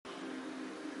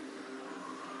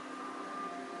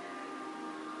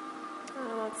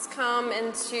Let's come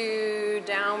into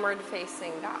downward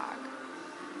facing dog.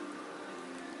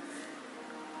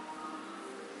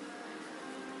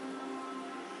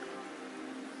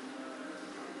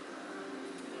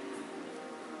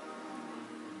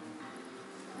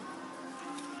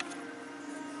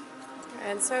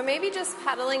 And so maybe just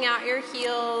pedaling out your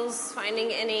heels,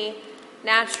 finding any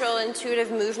natural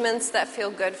intuitive movements that feel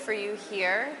good for you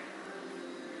here.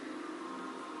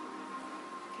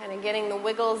 Kind of getting the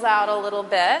wiggles out a little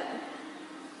bit.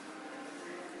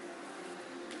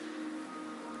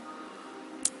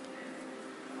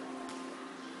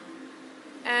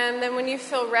 And then when you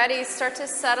feel ready, start to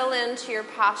settle into your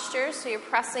posture. So you're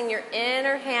pressing your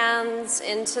inner hands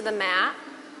into the mat.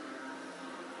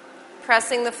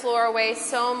 Pressing the floor away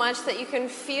so much that you can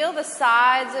feel the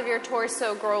sides of your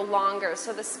torso grow longer.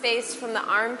 So the space from the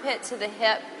armpit to the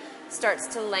hip starts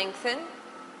to lengthen.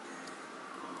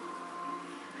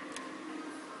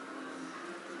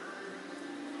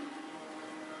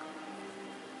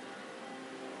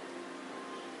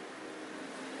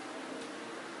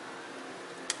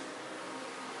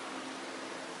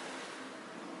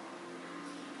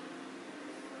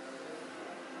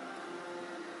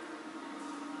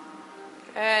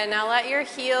 Good. Now let your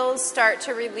heels start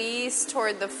to release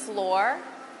toward the floor.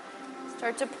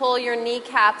 Start to pull your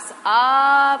kneecaps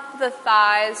up the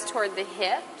thighs toward the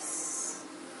hips.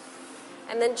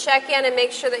 And then check in and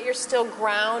make sure that you're still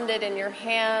grounded in your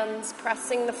hands,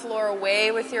 pressing the floor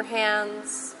away with your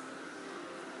hands.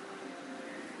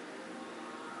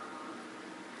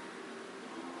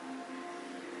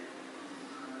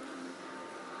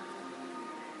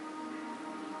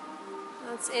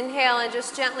 Let's inhale and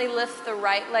just gently lift the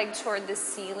right leg toward the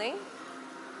ceiling.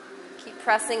 Keep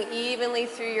pressing evenly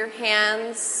through your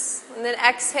hands. And then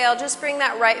exhale, just bring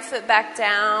that right foot back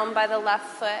down by the left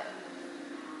foot.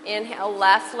 Inhale,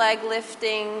 left leg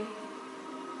lifting.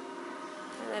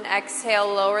 And then exhale,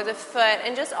 lower the foot.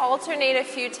 And just alternate a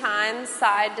few times,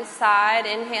 side to side.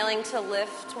 Inhaling to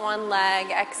lift one leg,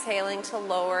 exhaling to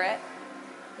lower it.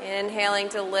 Inhaling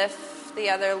to lift the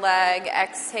other leg,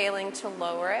 exhaling to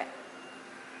lower it.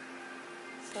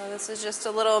 So this is just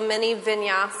a little mini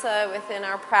vinyasa within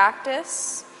our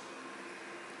practice,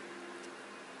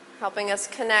 helping us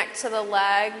connect to the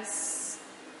legs.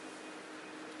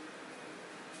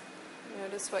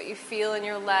 Notice what you feel in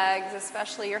your legs,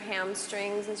 especially your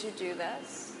hamstrings as you do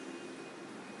this.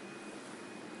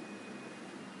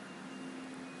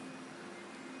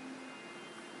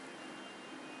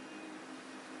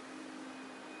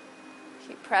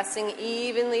 Pressing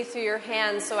evenly through your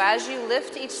hands. So as you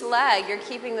lift each leg, you're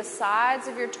keeping the sides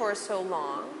of your torso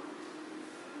long.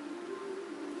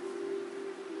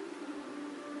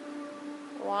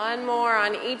 One more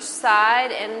on each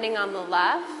side, ending on the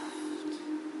left.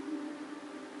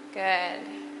 Good.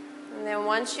 And then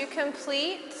once you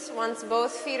complete, once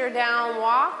both feet are down,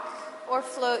 walk or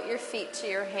float your feet to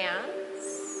your hands.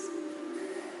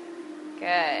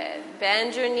 Good.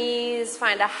 Bend your knees.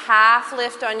 Find a half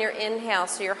lift on your inhale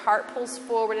so your heart pulls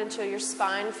forward until your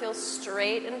spine feels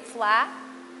straight and flat.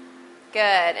 Good.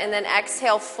 And then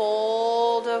exhale,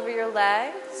 fold over your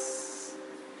legs.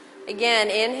 Again,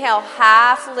 inhale,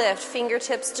 half lift,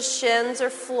 fingertips to shins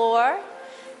or floor.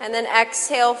 And then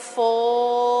exhale,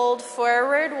 fold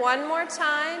forward. One more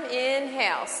time.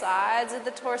 Inhale, sides of the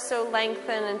torso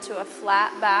lengthen into a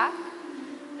flat back.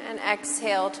 And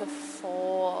exhale to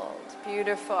fold.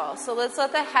 Beautiful. So let's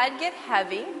let the head get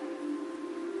heavy.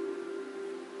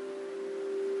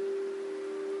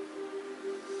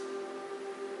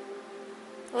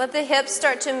 Let the hips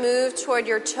start to move toward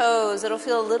your toes. It'll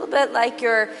feel a little bit like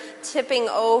you're tipping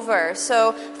over.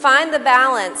 So find the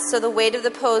balance so the weight of the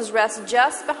pose rests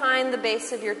just behind the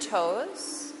base of your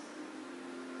toes.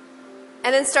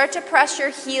 And then start to press your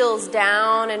heels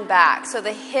down and back. So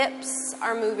the hips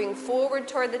are moving forward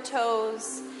toward the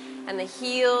toes. And the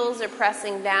heels are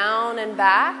pressing down and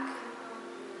back.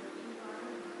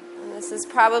 And this is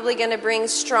probably going to bring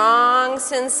strong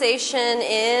sensation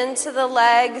into the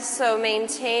legs, so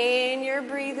maintain your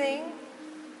breathing.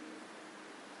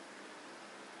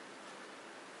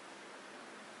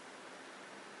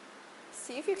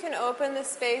 See if you can open the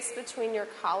space between your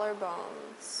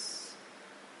collarbones.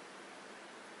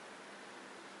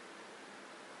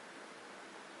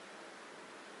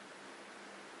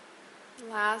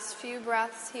 Last few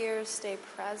breaths here, stay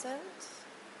present.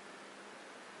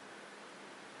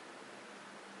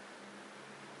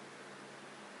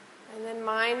 And then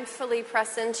mindfully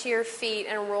press into your feet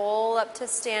and roll up to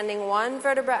standing one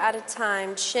vertebra at a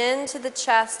time, chin to the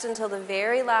chest until the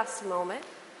very last moment.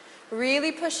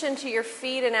 Really push into your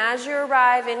feet, and as you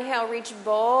arrive, inhale, reach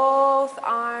both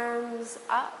arms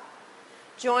up.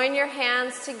 Join your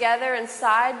hands together and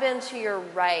side bend to your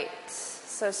right.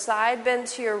 So side bend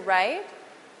to your right.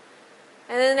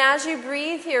 And then as you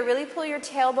breathe here, really pull your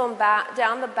tailbone back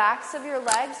down the backs of your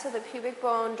legs so the pubic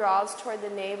bone draws toward the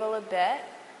navel a bit.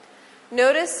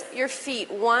 Notice your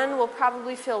feet. One will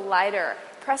probably feel lighter.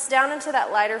 Press down into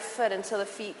that lighter foot until the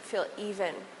feet feel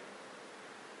even.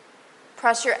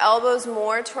 Press your elbows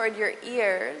more toward your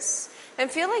ears. And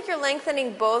feel like you're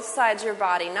lengthening both sides of your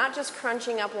body, not just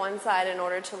crunching up one side in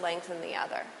order to lengthen the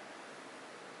other.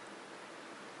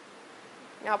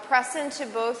 Now press into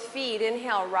both feet.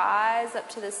 Inhale, rise up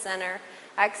to the center.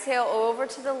 Exhale, over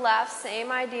to the left.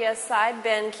 Same idea, side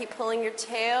bend. Keep pulling your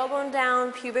tailbone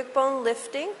down, pubic bone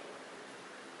lifting.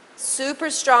 Super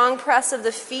strong press of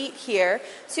the feet here.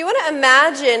 So you want to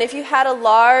imagine if you had a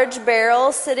large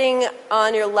barrel sitting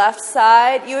on your left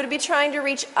side, you would be trying to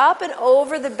reach up and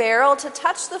over the barrel to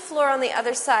touch the floor on the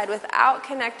other side without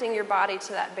connecting your body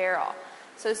to that barrel.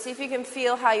 So see if you can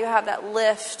feel how you have that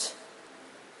lift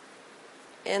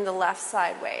in the left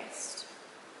side waist.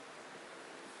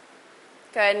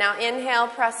 Good. Now inhale,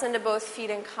 press into both feet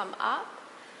and come up.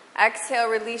 Exhale,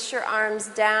 release your arms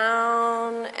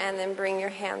down and then bring your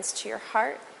hands to your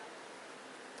heart.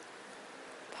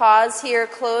 Pause here,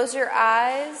 close your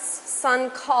eyes.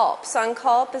 Sankalp.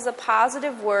 Sankalp is a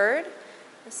positive word,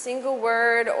 a single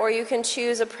word, or you can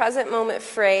choose a present moment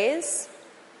phrase.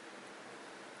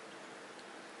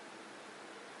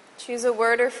 Choose a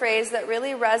word or phrase that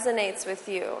really resonates with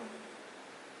you.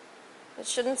 It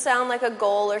shouldn't sound like a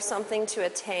goal or something to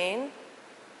attain.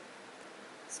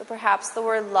 So perhaps the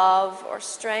word love or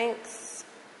strength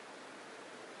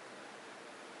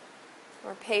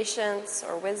or patience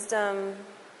or wisdom.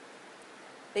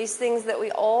 These things that we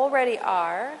already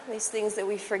are, these things that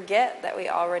we forget that we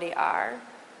already are.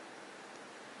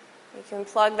 You can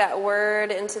plug that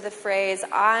word into the phrase,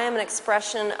 I am an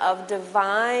expression of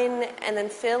divine, and then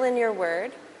fill in your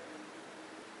word.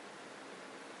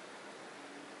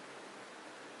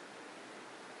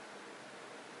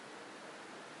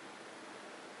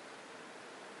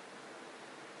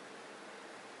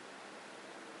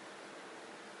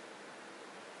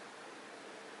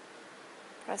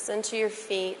 Press into your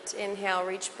feet. Inhale,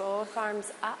 reach both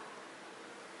arms up.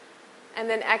 And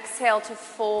then exhale to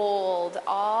fold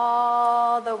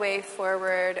all the way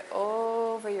forward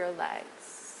over your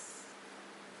legs.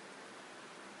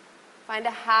 Find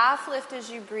a half lift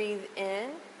as you breathe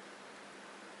in.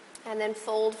 And then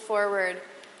fold forward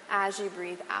as you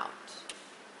breathe out.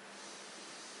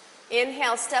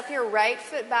 Inhale, step your right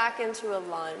foot back into a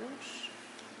lunge.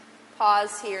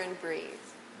 Pause here and breathe.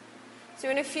 So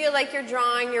you're going to feel like you're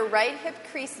drawing your right hip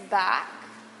crease back.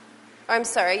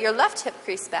 Your left hip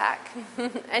crease back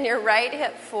and your right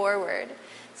hip forward.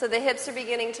 So the hips are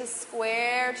beginning to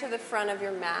square to the front of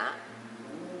your mat.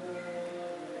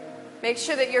 Make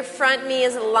sure that your front knee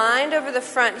is aligned over the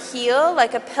front heel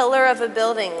like a pillar of a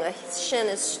building. The shin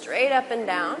is straight up and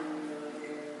down.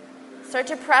 Start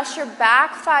to press your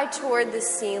back thigh toward the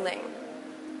ceiling.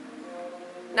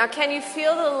 Now, can you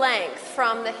feel the length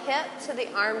from the hip to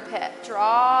the armpit?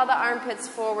 Draw the armpits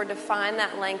forward to find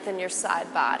that length in your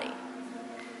side body.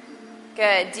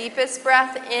 Good. Deepest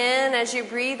breath in. As you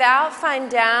breathe out, find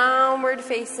downward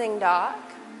facing dog.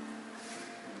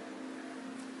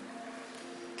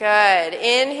 Good.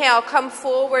 Inhale, come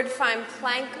forward, find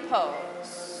plank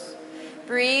pose.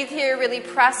 Breathe here, really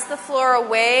press the floor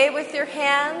away with your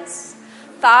hands.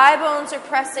 Thigh bones are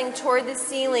pressing toward the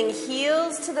ceiling,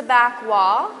 heels to the back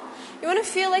wall. You want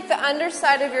to feel like the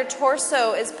underside of your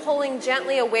torso is pulling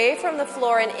gently away from the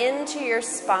floor and into your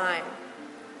spine.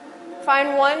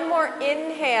 Find one more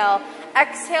inhale.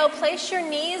 Exhale, place your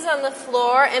knees on the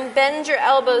floor and bend your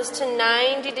elbows to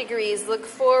 90 degrees. Look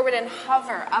forward and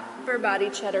hover, upper body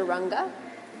chaturanga.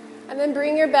 And then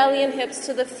bring your belly and hips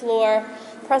to the floor.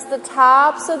 Press the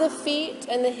tops of the feet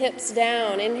and the hips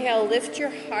down. Inhale, lift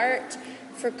your heart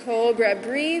for cobra.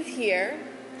 Breathe here.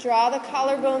 Draw the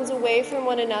collarbones away from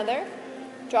one another.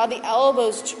 Draw the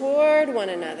elbows toward one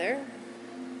another.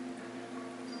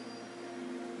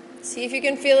 See if you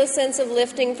can feel a sense of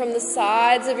lifting from the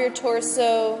sides of your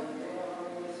torso.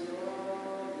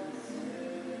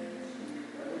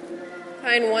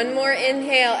 Find one more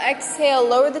inhale. Exhale,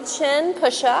 lower the chin,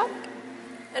 push up,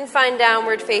 and find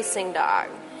downward facing dog.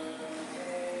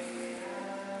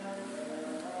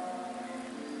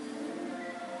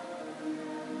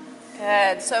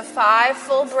 Good. So 5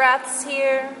 full breaths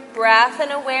here. Breath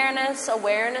and awareness,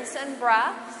 awareness and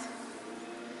breath.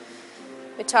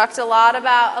 We talked a lot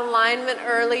about alignment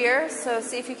earlier, so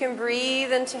see if you can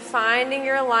breathe into finding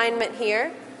your alignment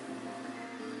here.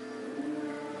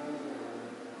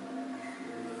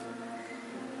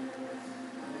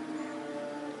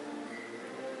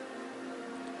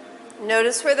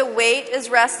 Notice where the weight is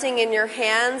resting in your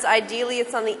hands. Ideally,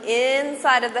 it's on the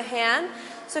inside of the hand.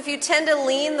 So if you tend to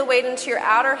lean the weight into your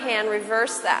outer hand,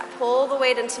 reverse that. Pull the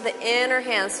weight into the inner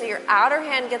hand so your outer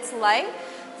hand gets light.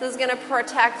 This is going to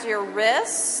protect your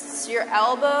wrists, your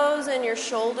elbows, and your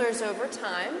shoulders over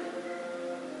time.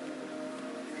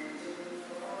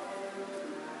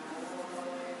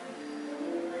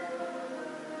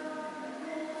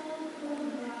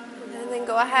 And then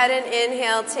go ahead and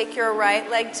inhale. Take your right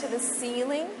leg to the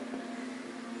ceiling.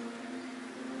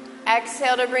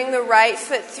 Exhale to bring the right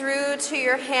foot through to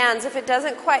your hands. If it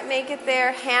doesn't quite make it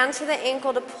there, hand to the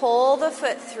ankle to pull the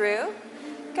foot through.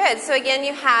 Good. So again,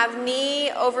 you have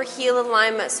knee over heel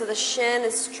alignment. So the shin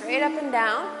is straight up and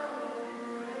down.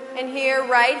 And here,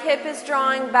 right hip is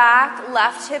drawing back.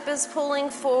 Left hip is pulling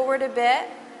forward a bit.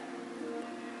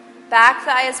 Back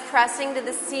thigh is pressing to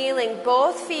the ceiling.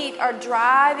 Both feet are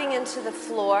driving into the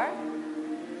floor.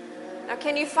 Now,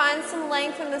 can you find some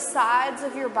length in the sides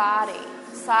of your body?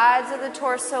 Sides of the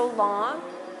torso long.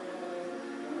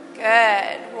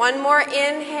 Good. One more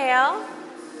inhale.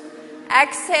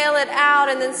 Exhale it out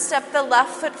and then step the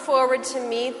left foot forward to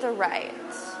meet the right.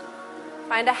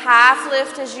 Find a half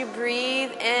lift as you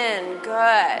breathe in.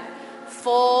 Good.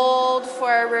 Fold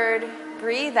forward.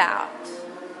 Breathe out.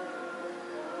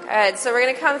 Good. So we're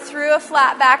going to come through a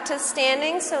flat back to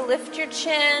standing. So lift your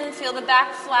chin. Feel the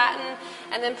back flatten.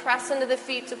 And then press into the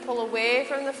feet to pull away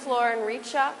from the floor and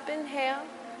reach up. Inhale.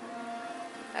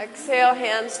 Exhale,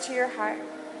 hands to your heart.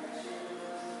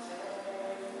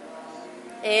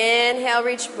 Inhale,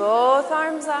 reach both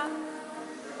arms up.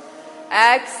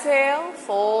 Exhale,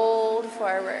 fold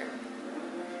forward.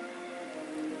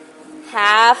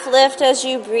 Half lift as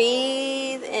you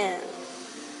breathe in.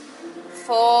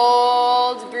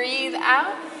 Fold, breathe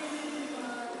out.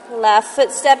 Left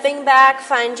foot stepping back,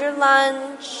 find your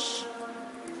lunge.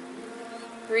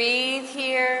 Breathe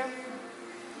here.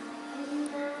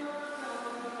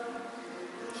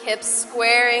 Hips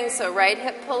squaring, so right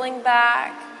hip pulling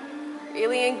back.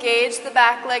 Really engage the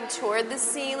back leg toward the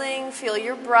ceiling. Feel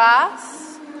your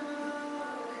breath.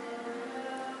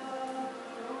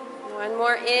 One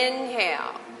more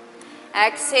inhale.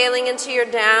 Exhaling into your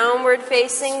downward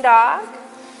facing dog.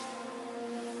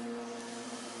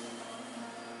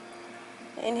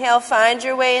 Inhale, find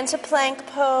your way into plank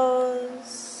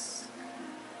pose.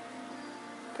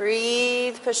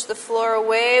 Breathe, push the floor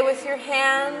away with your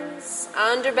hands.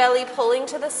 Underbelly pulling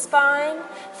to the spine.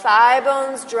 Thigh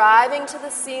bones driving to the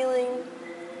ceiling.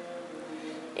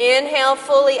 Inhale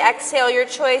fully, exhale your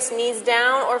choice. Knees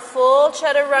down or full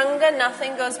chaturanga.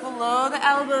 Nothing goes below the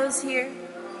elbows here.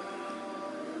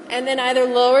 And then either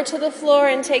lower to the floor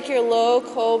and take your low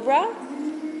cobra.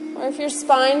 Or if your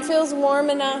spine feels warm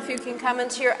enough, you can come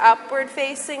into your upward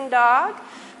facing dog.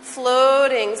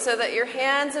 Floating so that your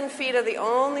hands and feet are the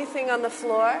only thing on the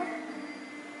floor.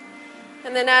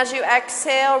 And then as you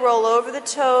exhale, roll over the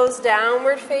toes,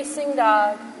 downward facing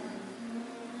dog.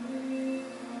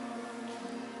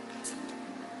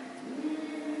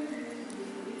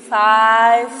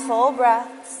 Five full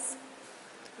breaths.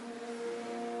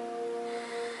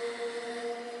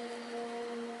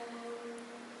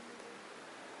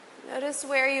 Notice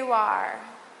where you are.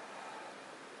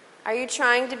 Are you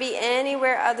trying to be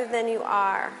anywhere other than you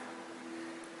are?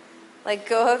 Let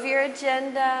go of your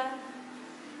agenda.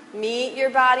 Meet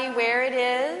your body where it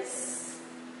is.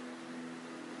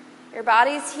 Your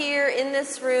body's here in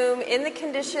this room, in the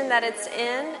condition that it's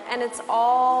in, and it's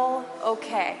all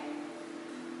okay.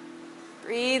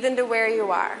 Breathe into where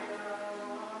you are.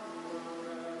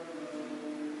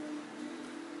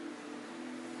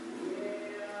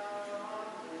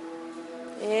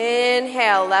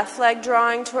 Inhale, left leg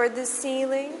drawing toward the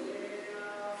ceiling.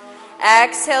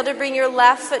 Exhale to bring your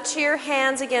left foot to your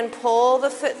hands. Again, pull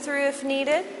the foot through if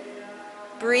needed.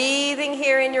 Breathing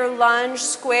here in your lunge,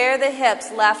 square the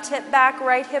hips. Left hip back,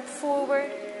 right hip forward.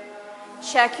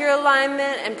 Check your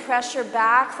alignment and press your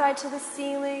back thigh to the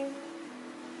ceiling.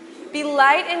 Be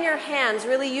light in your hands.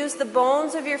 Really use the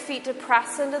bones of your feet to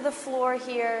press into the floor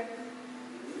here.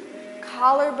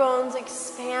 Collarbones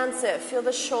expansive. Feel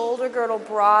the shoulder girdle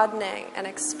broadening and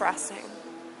expressing.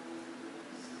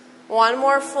 One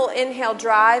more full inhale.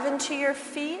 Drive into your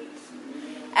feet.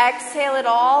 Exhale it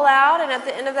all out. And at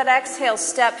the end of that exhale,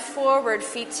 step forward.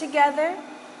 Feet together.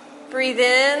 Breathe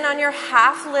in on your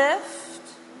half lift.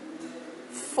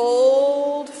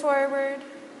 Fold forward.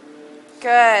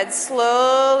 Good.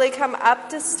 Slowly come up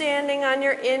to standing on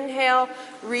your inhale.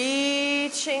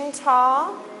 Reaching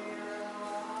tall.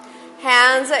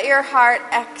 Hands at your heart.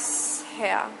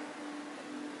 Exhale.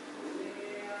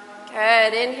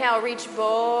 Good. Inhale. Reach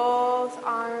both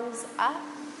arms up.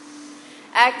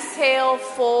 Exhale,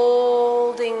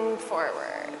 folding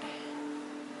forward.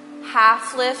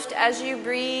 Half lift as you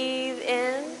breathe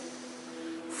in.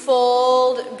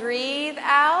 Fold, breathe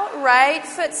out. Right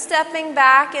foot stepping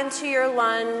back into your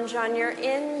lunge on your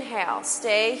inhale.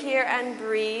 Stay here and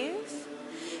breathe.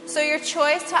 So your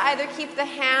choice to either keep the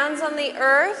hands on the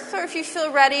earth, or if you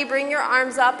feel ready, bring your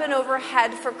arms up and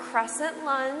overhead for crescent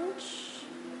lunge.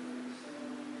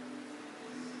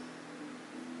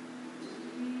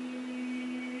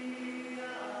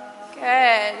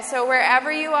 Good. So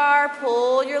wherever you are,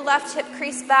 pull your left hip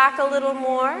crease back a little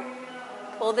more.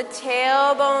 Pull the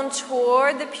tailbone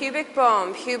toward the pubic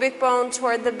bone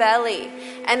toward the belly.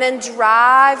 And then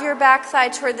drive your back thigh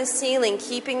toward the ceiling,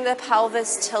 keeping the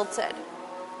pelvis tilted.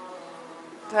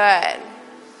 Good.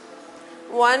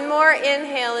 One more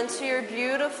inhale into your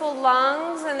beautiful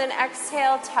lungs, and then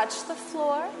exhale, touch the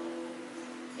floor.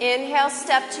 Inhale,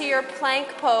 step to your plank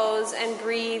pose and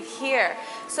breathe here.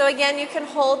 So again, you can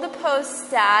hold the pose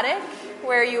static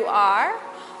where you are,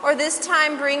 or this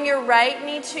time bring your right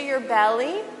knee to your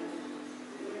belly,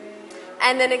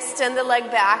 and then extend the leg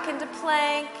back into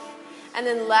plank, and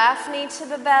then left knee to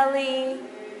the belly.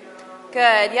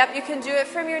 Good. Yep, you can do it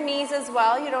from your knees as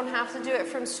well. You don't have to do it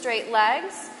from straight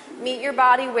legs. Meet your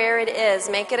body where it is.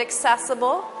 Make it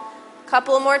accessible. A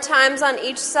couple more times on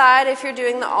each side if you're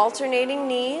doing the alternating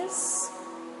knees.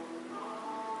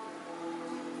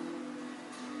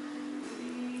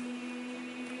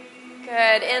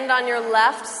 Good. End on your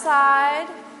left side.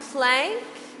 Plank.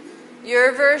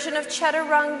 Your version of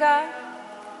chaturanga.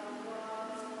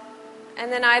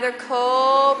 And then either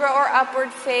cobra or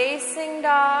upward facing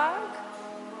dog.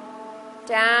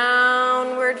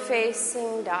 Downward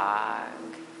facing dog.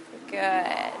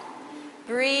 Good.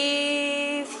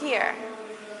 Breathe here.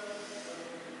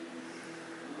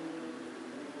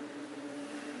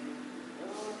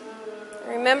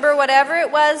 Remember whatever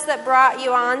it was that brought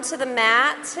you onto the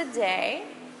mat today.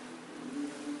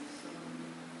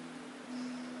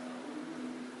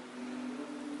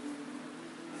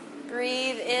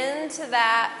 Breathe into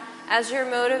that as your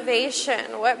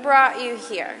motivation. What brought you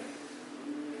here?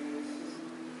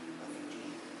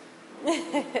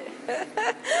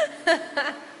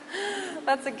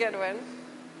 That's a good one.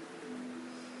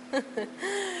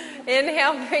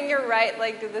 Inhale, bring your right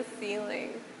leg to the ceiling.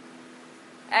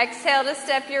 Exhale to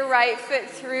step your right foot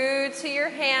through to your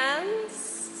hands,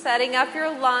 setting up your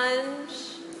lunge.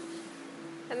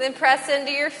 And then press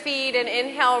into your feet and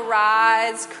inhale,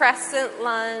 rise, crescent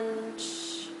lunge.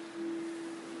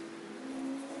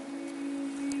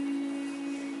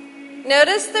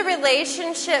 Notice the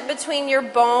relationship between your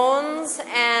bones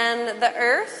and the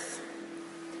earth,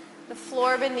 the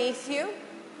floor beneath you.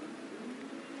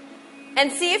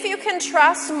 And see if you can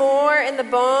trust more in the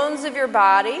bones of your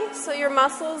body, so your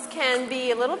muscles can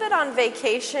be a little bit on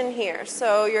vacation here.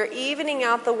 So you're evening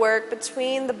out the work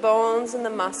between the bones and the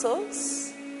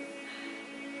muscles.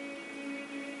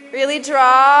 Really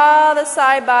draw the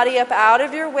side body up out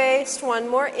of your waist. One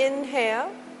more inhale.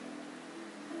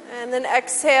 And then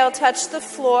exhale, touch the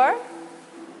floor.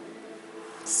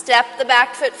 Step the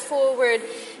back foot forward.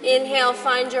 Inhale,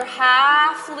 find your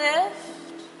half lift.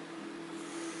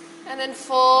 And then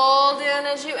fold in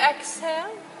as you exhale.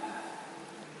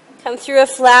 Come through a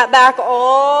flat back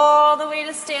all the way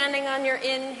to standing on your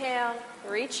inhale.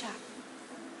 Reach up.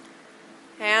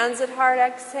 Hands at heart,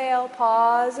 exhale.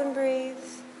 Pause and breathe.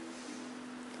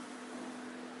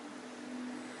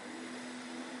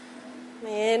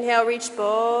 Inhale, reach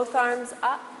both arms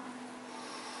up.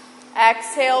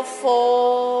 Exhale,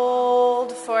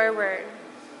 fold forward.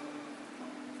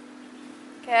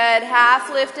 Good. Half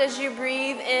lift as you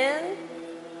breathe in.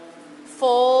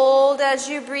 Fold as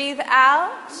you breathe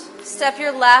out. Step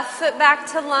your left foot back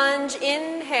to lunge.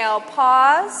 Inhale,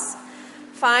 pause.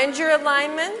 Find your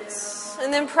alignment.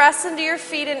 And then press into your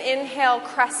feet and inhale,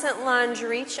 crescent lunge.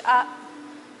 Reach up.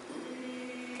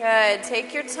 Good.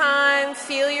 Take your time.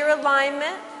 Feel your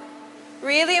alignment.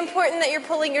 Really important that you're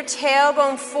pulling your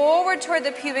tailbone forward toward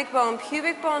the pubic bone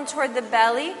toward the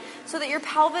belly, so that your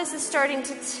pelvis is starting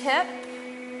to tip.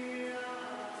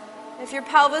 If your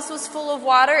pelvis was full of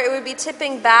water, it would be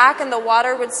tipping back and the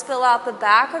water would spill out the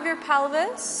back of your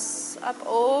pelvis, up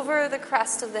over the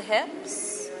crest of the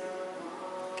hips.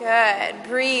 Good.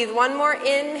 Breathe. One more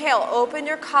inhale. Open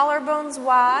your collarbones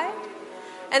wide.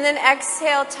 And then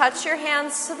exhale, touch your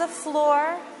hands to the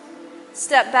floor.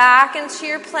 Step back into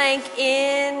your plank.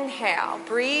 Inhale.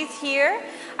 Breathe here.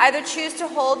 Either choose to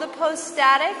hold the pose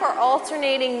static or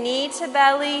alternating knee to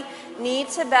belly, knee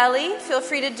to belly. Feel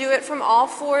free to do it from all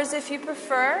fours if you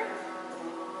prefer.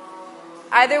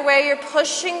 Either way, you're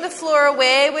pushing the floor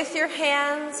away with your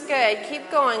hands. Good.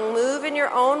 Keep going. Move in your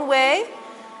own way.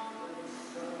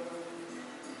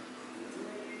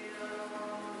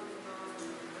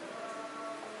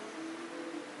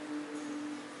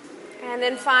 And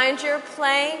then find your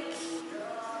plank.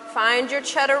 Find your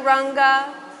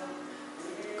chaturanga.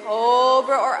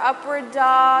 Cobra or upward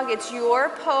dog. It's your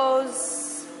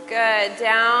pose. Good.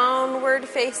 Downward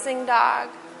facing dog.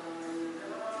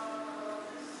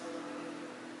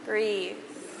 Breathe.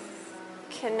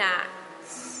 Connect.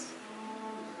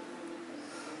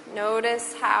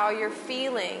 Notice how you're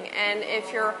feeling and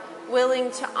if you're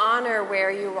willing to honor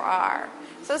where you are.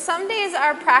 So some days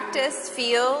our practice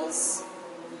feels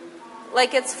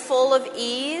like it's full of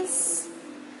ease.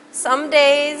 Some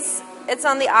days it's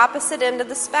on the opposite end of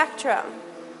the spectrum.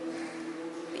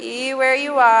 Be where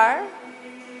you are.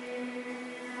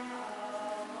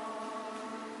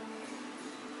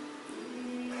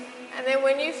 And then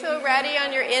when you feel ready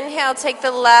on your inhale, take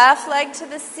the left leg to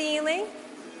the ceiling.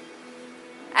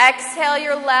 Exhale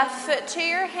your left foot to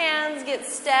your hands. Get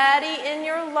steady in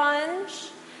your lunge.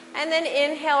 And then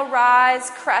inhale,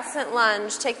 rise, crescent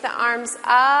lunge. Take the arms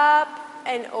up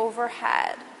and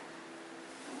overhead.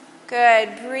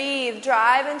 Good. Breathe.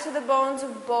 Drive into the bones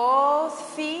of both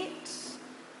feet.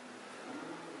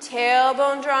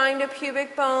 Tailbone drawing to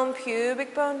pubic bone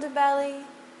to belly.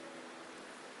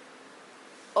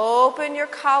 Open your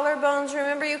collarbones.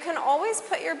 Remember, you can always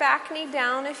put your back knee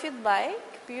down if you'd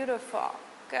like. Beautiful.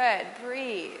 Good.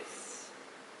 Breathe.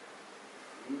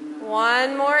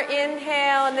 One more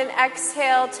inhale and then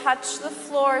exhale. Touch the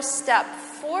floor. Step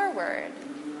forward.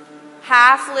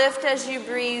 Half lift as you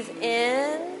breathe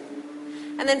in.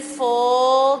 And then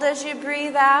fold as you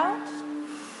breathe out.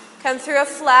 Come through a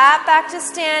flat back to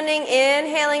standing.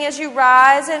 Inhaling as you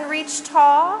rise and reach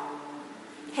tall.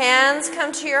 Hands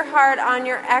come to your heart on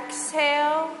your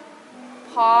exhale.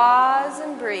 Pause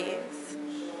and breathe.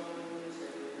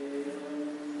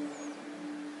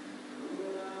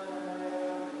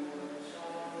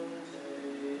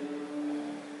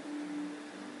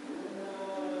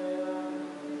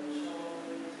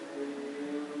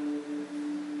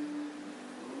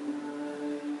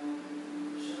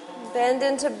 Bend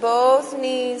into both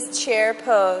knees, chair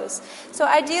pose. So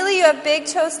ideally you have big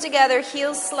toes together,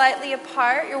 heels slightly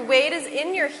apart. Your weight is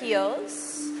in your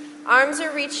heels. Arms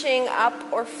are reaching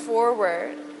up or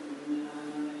forward.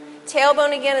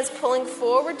 Tailbone again is pulling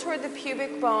forward toward the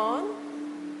pubic bone.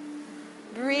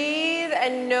 Breathe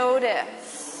and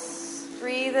notice.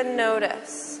 Breathe and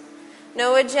notice.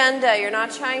 No agenda. You're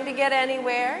not trying to get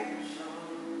anywhere.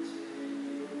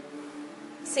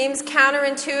 Seems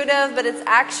counterintuitive, but it's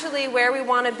actually where we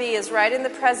want to be, is right in the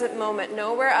present moment,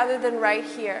 nowhere other than right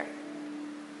here.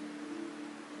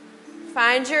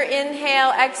 Find your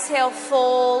inhale, exhale,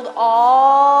 fold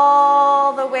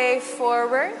all the way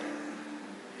forward.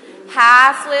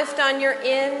 Half lift on your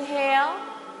inhale,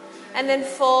 and then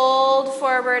fold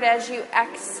forward as you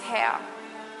exhale.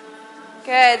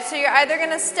 Good. So you're either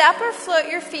going to step or float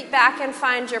your feet back and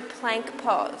find your plank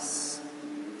pose.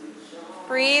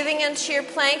 Breathing into your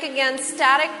plank, again,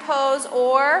 static pose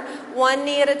or one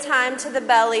knee at a time to the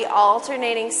belly,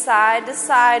 alternating side to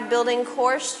side, building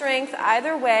core strength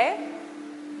either way.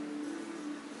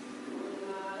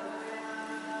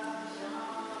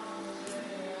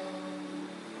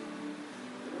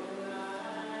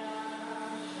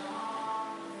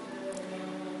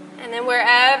 And then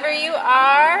wherever you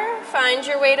are, find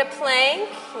your way to plank.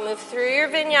 Move through your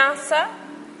vinyasa.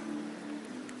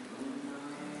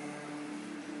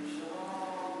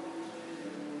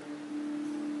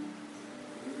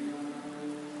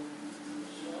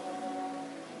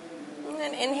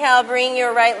 Inhale, bring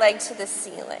your right leg to the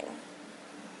ceiling.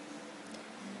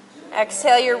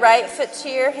 Exhale your right foot to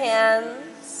your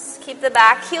hands. Keep the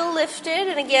back heel lifted.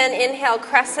 And again, inhale,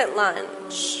 crescent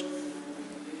lunge.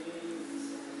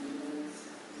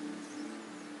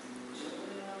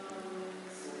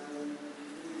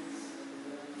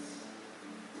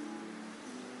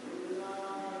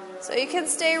 So you can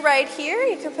stay right here.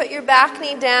 You can put your back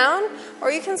knee down,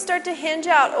 or you can start to hinge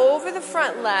out over the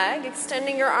front leg,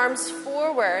 extending your arms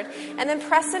forward, and then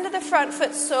press into the front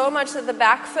foot so much that the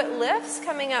back foot lifts,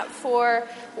 coming up for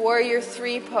Warrior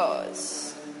Three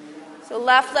pose. So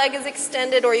left leg is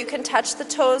extended, or you can touch the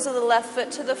toes of the left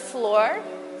foot to the floor.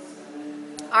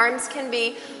 Arms can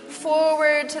be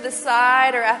forward, to the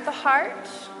side, or at the heart.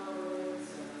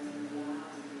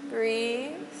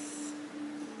 Breathe.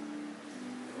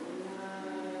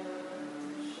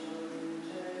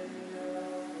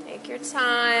 Take your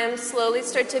time. Slowly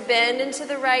start to bend into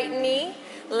the right knee.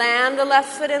 Land the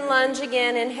left foot and lunge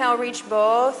again. Inhale, reach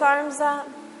both arms up.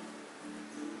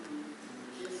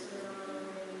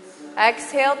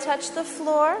 Exhale, touch the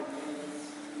floor.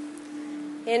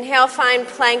 Inhale, find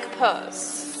plank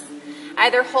pose.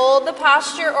 Either hold the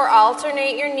posture or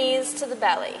alternate your knees to the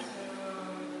belly.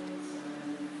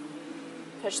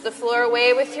 Push the floor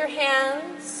away with your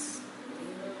hands.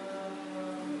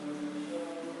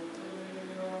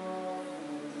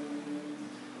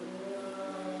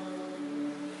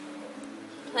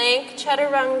 Plank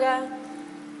chaturanga.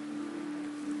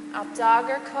 Up dog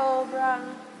or cobra.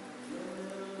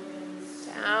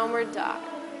 Downward dog.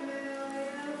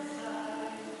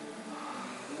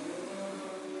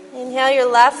 Inhale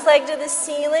your left leg to the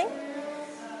ceiling.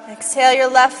 Exhale your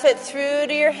left foot through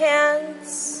to your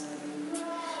hands.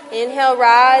 Inhale,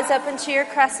 rise up into your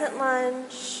crescent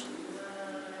lunge.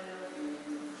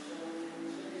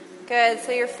 Good.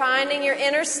 So you're finding your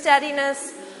inner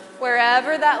steadiness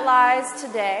wherever that lies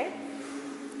today.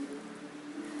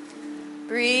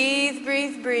 Breathe,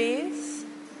 breathe, breathe.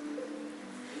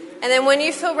 And then when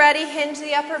you feel ready, hinge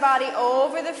the upper body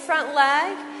over the front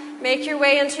leg. Make your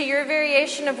way into your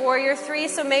variation of Warrior 3.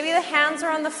 So maybe the hands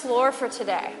are on the floor for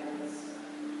today.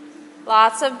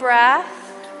 Lots of breath.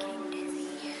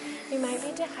 You might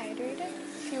be dehydrated.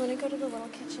 If you want to go to the little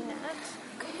kitchenette,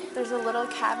 there's a little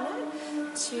cabinet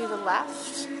to the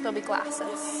left. There'll be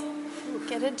glasses.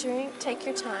 Get a drink. Take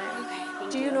your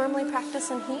time. Do you normally practice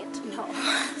in heat? No.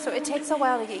 So it takes a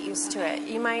while to get used to it.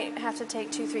 You might have to take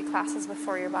 2-3 classes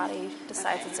before your body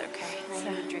decides it's okay. I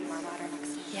need to drink more water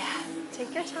next time. Yeah.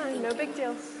 Take your time. No big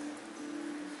deal.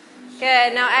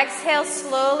 Good. Now exhale,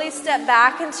 slowly step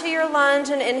back into your lunge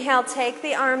and inhale, take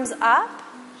the arms up.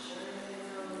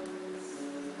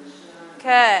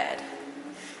 Good.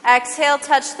 Exhale,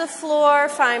 touch the floor,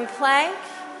 find plank.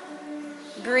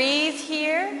 Breathe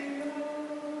here.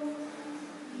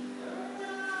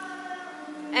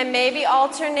 And maybe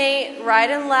alternate right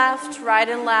and left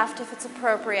if it's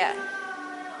appropriate.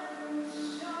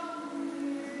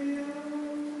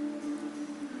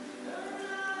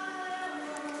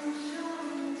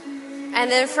 And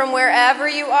then from wherever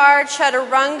you are,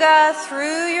 chaturanga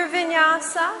through your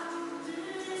vinyasa.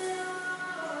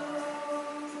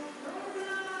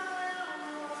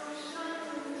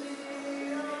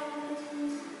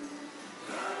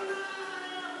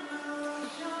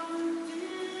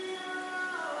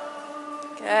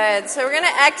 Good. So we're going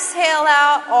to exhale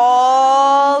out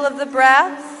all of the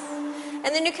breath. And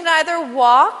then you can either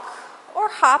walk or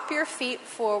hop your feet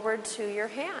forward to your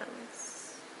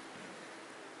hands.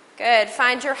 Good.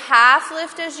 Find your half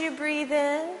lift as you breathe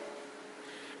in.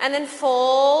 And then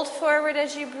fold forward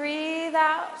as you breathe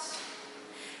out.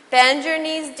 Bend your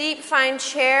knees deep. Find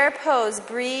chair pose.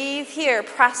 Breathe here.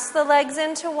 Press the legs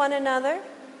into one another.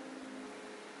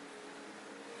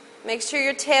 Make sure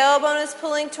your tailbone is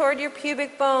pulling toward your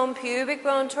pubic bone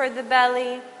toward the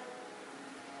belly.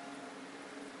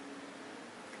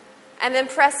 And then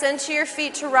press into your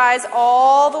feet to rise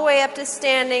all the way up to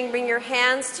standing. Bring your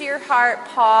hands to your heart.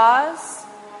 Pause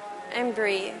and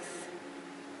breathe.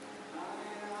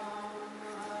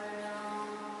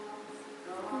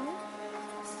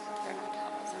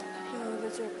 No,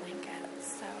 those are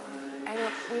blankets, so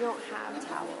we don't have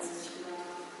towels.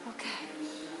 Okay.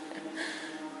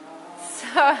 So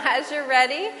as you're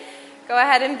ready, go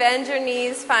ahead and bend your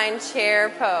knees, find chair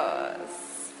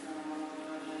pose.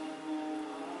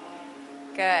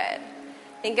 Good.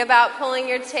 Think about pulling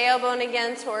your tailbone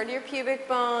again toward your pubic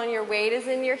bone. Your weight is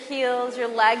in your heels. Your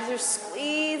legs are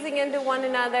squeezing into one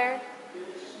another.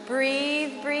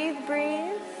 Breathe, breathe,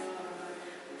 breathe.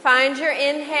 Find your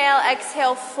inhale,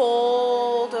 exhale,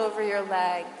 fold over your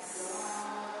legs.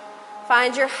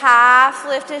 Find your half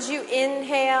lift as you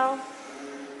inhale.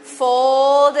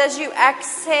 Fold as you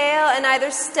exhale and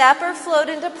either step or float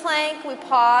into plank. We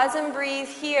pause and breathe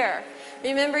here.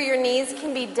 Remember, your knees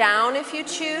can be down if you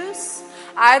choose.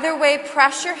 Either way,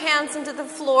 press your hands into the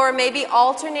floor, maybe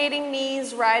alternating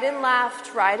knees, right and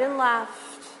left, right and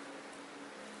left.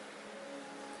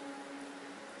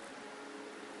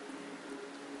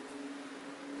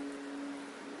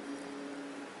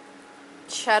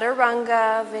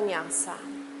 Chaturanga Vinyasa.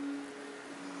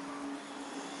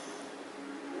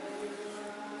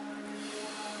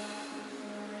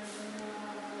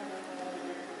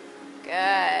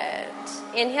 Good.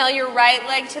 Inhale your right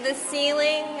leg to the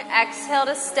ceiling. Exhale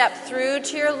to step through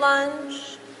to your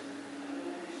lunge.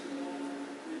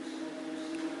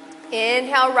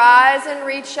 Inhale, rise and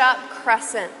reach up,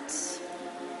 crescent.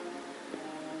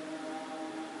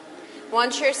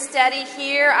 Once you're steady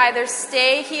here, either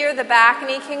stay here, the back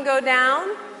knee can go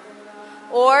down,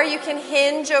 or you can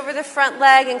hinge over the front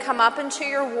leg and come up into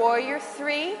your Warrior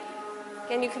 3.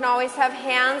 And you can always have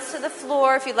hands to the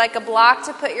floor. If you'd like a block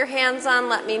to put your hands on,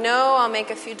 let me know. I'll make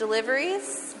a few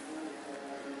deliveries.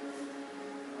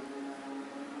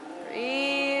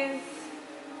 Breathe.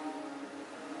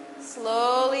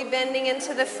 Slowly bending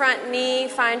into the front knee.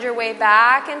 Find your way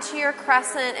back into your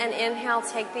crescent and inhale,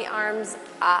 take the arms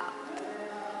up.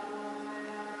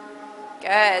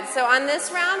 Good. So on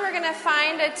this round, we're going to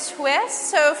find a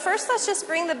twist. So first, let's just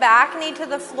bring the back knee to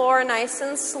the floor nice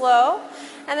and slow.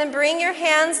 And then bring your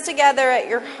hands together at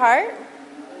your heart.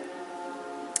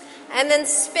 And then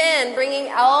spin, bringing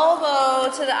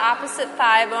elbow to the opposite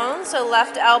thigh bone. So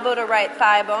left elbow to right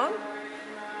thigh bone.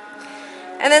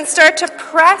 And then start to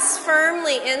press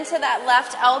firmly into that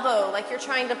left elbow, like you're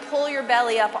trying to pull your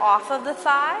belly up off of the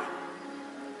thigh.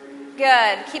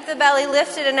 Good. Keep the belly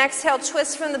lifted and exhale,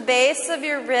 twist from the base of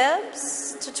your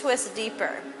ribs to twist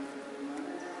deeper.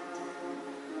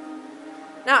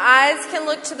 Now eyes can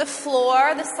look to the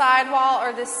floor, the sidewall,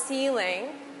 or the ceiling.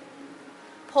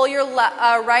 Pull your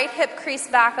right hip crease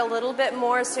back a little bit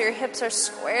more so your hips are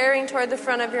squaring toward the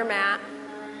front of your mat.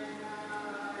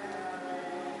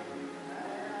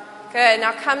 Good.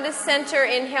 Now come to center.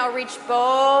 Inhale, reach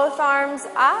both arms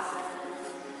up.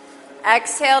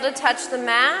 Exhale to touch the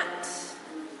mat.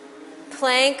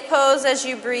 Plank pose as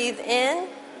you breathe in.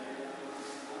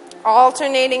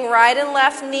 Alternating right and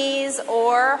left knees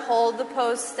or hold the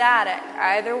pose static.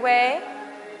 Either way,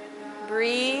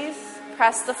 breathe.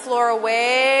 Press the floor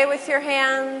away with your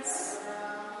hands.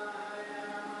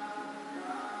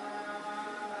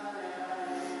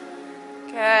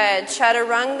 Good.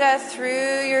 Chaturanga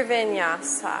through your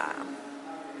vinyasa.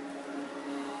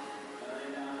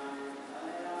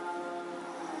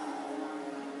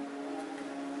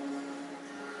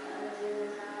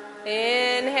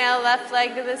 Inhale, left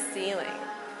leg to the ceiling.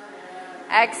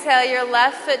 Exhale your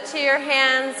left foot to your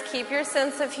hands. Keep your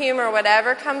sense of humor,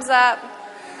 whatever comes up.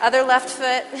 Other left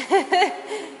foot.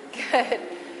 Good.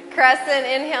 Crescent,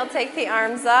 inhale, take the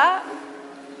arms up.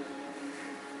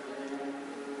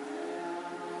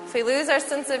 If we lose our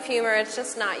sense of humor, it's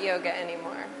just not yoga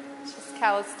anymore. It's just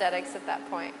calisthenics at that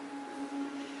point.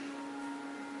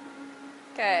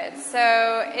 Good.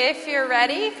 So if you're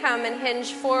ready, come and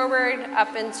hinge forward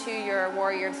up into your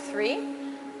warrior three.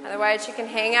 Otherwise, you can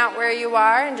hang out where you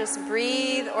are and just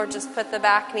breathe or just put the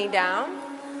back knee down.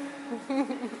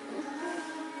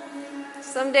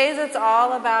 Some days it's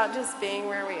all about just being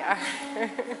where we are.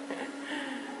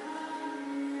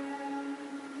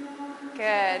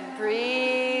 Good.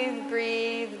 Breathe,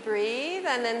 breathe, breathe.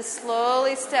 And then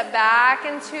slowly step back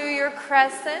into your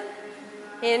crescent.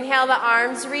 Inhale, the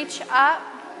arms reach up.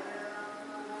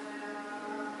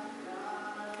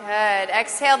 Good.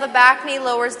 Exhale, the back knee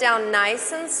lowers down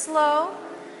nice and slow.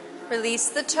 Release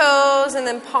the toes and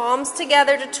then palms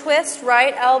together to twist.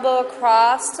 Right elbow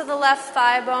across to the left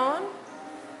thigh bone.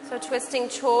 So twisting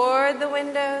toward the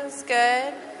windows.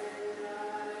 Good.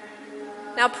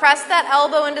 Now press that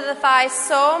elbow into the thigh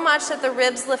so much that the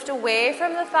ribs lift away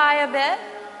from the thigh a bit.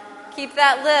 Keep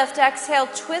that lift. Exhale,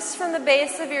 twist from the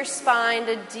base of your spine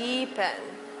to deepen.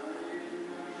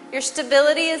 Your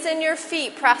stability is in your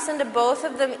feet. Press into both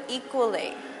of them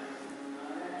equally.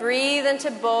 Breathe into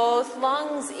both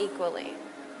lungs equally.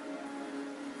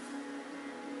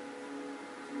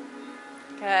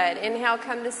 Good. Inhale,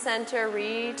 come to center,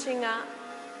 reaching up.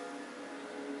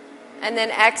 And then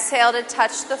exhale to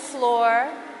touch the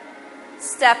floor.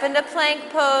 Step into plank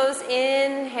pose.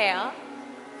 Inhale.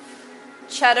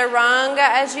 Chaturanga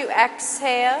as you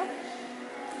exhale.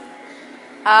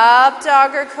 Up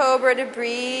dog or cobra to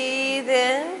breathe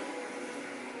in.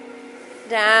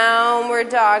 Downward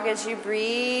dog as you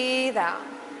breathe out.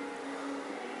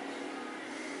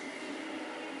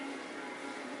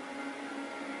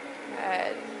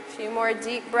 Good. A few more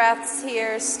deep breaths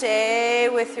here. Stay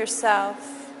with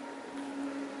yourself.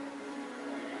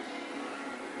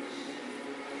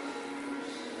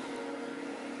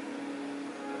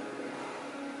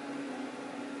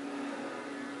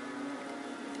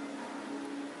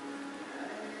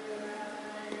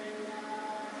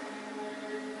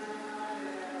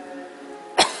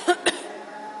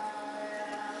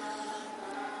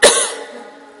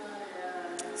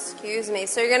 Excuse me.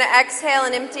 So you're going to exhale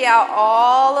and empty out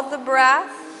all of the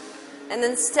breath. And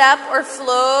then step or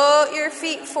float your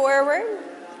feet forward.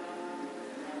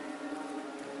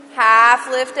 Half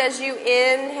lift as you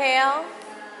inhale.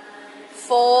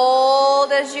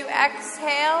 Fold as you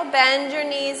exhale. Bend your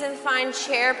knees and find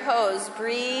chair pose.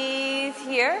 Breathe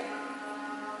here.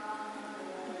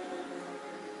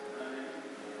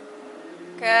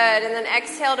 Good. And then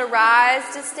exhale to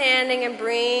rise to standing and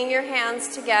bring your hands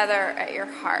together at your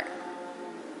heart.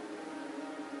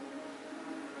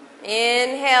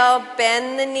 Inhale,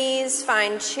 bend the knees,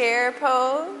 find chair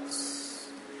pose.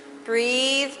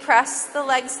 Breathe, press the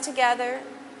legs together.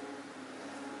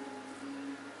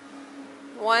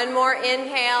 One more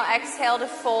inhale, exhale to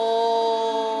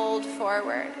fold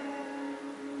forward.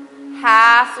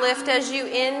 Half lift as you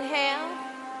inhale.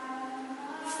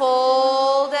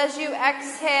 Fold as you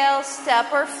exhale,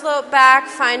 step or float back,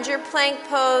 find your plank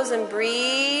pose and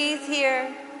breathe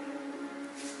here.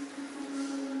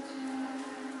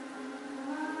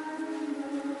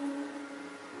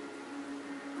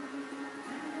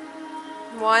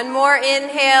 One more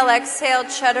inhale, exhale,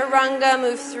 chaturanga,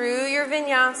 move through your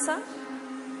vinyasa.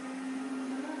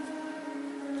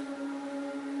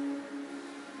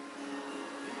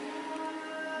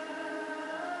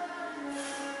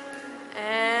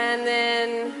 And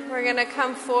then we're going to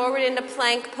come forward into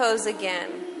plank pose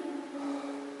again.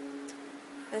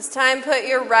 This time put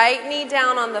your right knee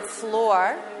down on the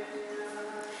floor.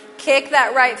 Kick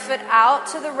that right foot out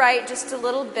to the right just a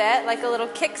little bit, like a little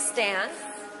kickstand.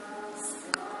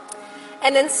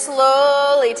 And then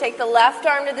slowly take the left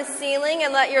arm to the ceiling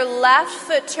and let your left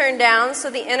foot turn down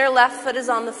so the inner left foot is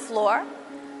on the floor.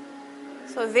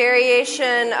 So a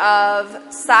variation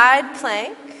of side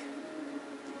plank.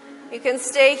 You can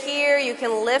stay here, you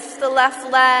can lift the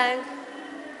left leg.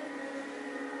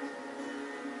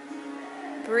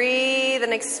 Breathe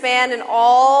and expand in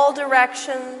all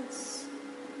directions.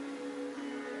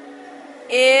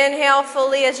 Inhale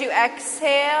fully as you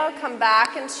exhale. Come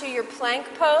back into your plank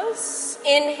pose.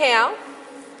 Inhale.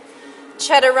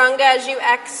 Chaturanga as you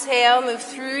exhale. Move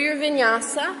through your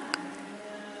vinyasa.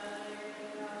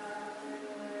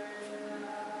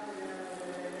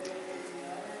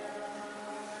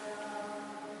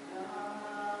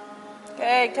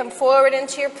 Good. Come forward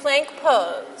into your plank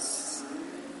pose.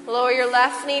 Lower your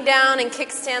left knee down and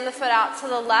kickstand the foot out to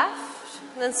the left.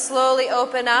 And then slowly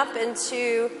open up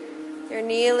into your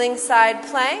kneeling side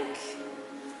plank.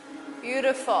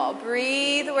 Beautiful.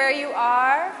 Breathe where you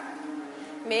are.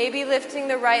 Maybe lifting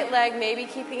the right leg, maybe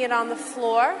keeping it on the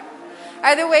floor.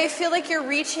 Either way, feel like you're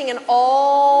reaching in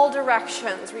all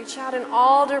directions. Reach out in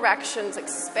all directions.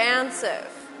 Expansive.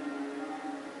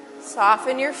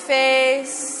 Soften your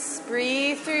face.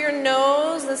 Breathe through your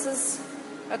nose. This is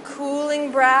a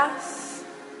cooling breath.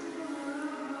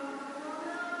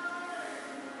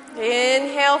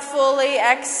 Inhale fully,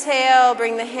 exhale,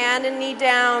 bring the hand and knee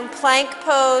down, plank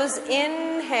pose,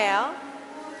 inhale,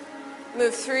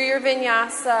 move through your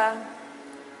vinyasa.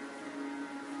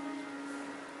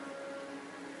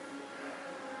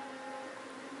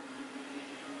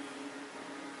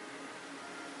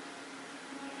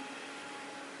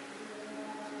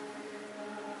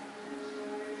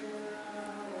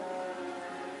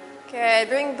 Good,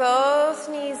 bring both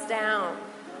knees down.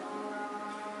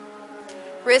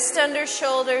 Wrist under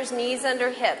shoulders, knees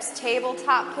under hips,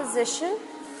 tabletop position.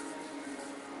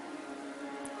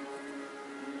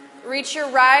 Reach your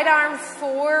right arm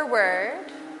forward.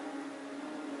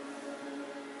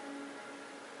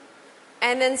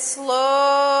 And then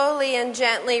slowly and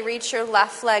gently reach your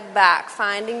left leg back,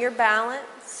 finding your balance.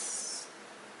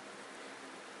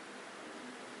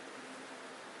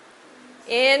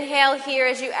 Inhale here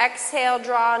as you exhale,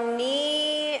 draw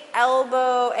knee,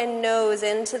 elbow, and nose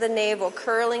into the navel,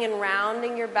 curling and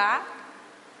rounding your back.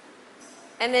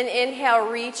 And then inhale,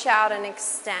 reach out and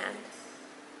extend.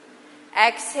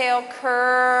 Exhale,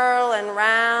 curl and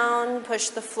round, push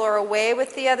the floor away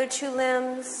with the other two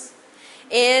limbs.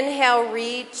 Inhale,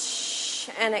 reach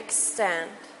and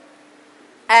extend.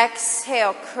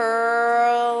 Exhale,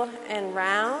 curl and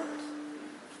round.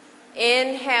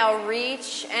 Inhale,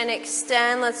 reach and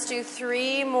extend. Let's do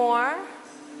 3 more.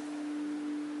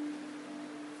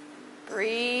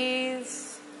 Breathe.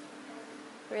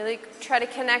 Really try to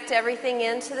connect everything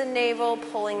into the navel,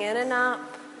 pulling in and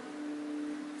up.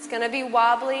 It's going to be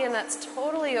wobbly, and that's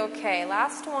totally okay.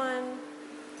 Last one.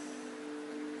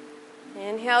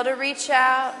 Inhale to reach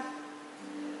out.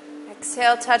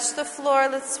 Exhale, touch the floor.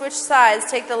 Let's switch sides.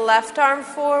 Take the left arm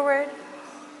forward.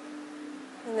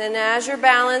 And then as you're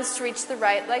balanced, reach the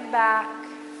right leg back.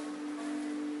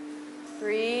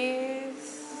 Breathe.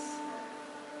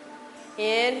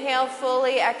 Inhale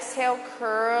fully, exhale,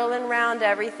 curl and round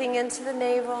everything into the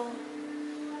navel.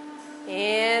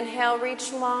 Inhale,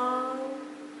 reach long.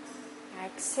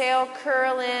 Exhale,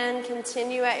 curl in.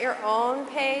 Continue at your own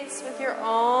pace with your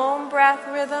own breath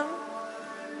rhythm.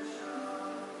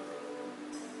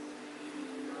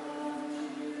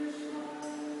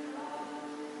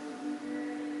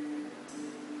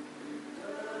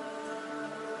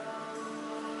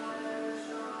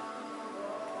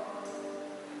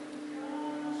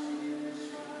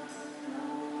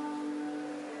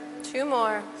 2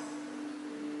 more.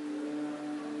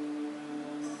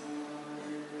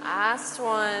 Last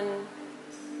one.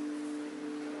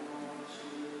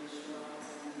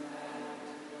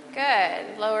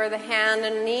 Good. Lower the hand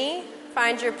and knee.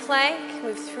 Find your plank.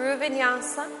 Move through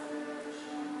vinyasa.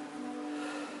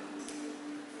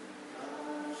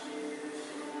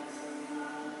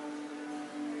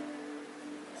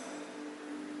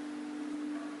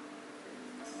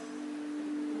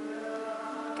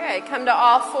 Good. Come to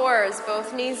all fours.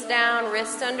 Both knees down,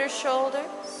 wrist under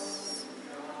shoulders.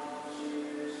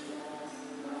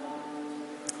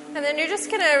 And then you're just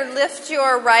going to lift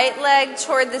your right leg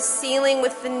toward the ceiling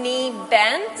with the knee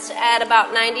bent at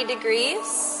about 90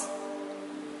 degrees.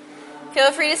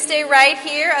 Feel free to stay right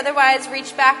here. Otherwise,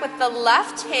 reach back with the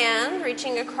left hand,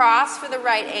 reaching across for the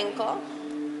right ankle.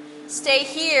 Stay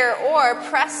here or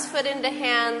press foot into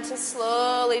hand to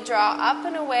slowly draw up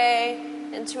and away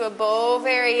into a bow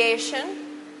variation.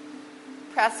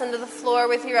 Press into the floor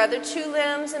with your other 2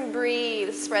 limbs and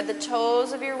breathe. Spread the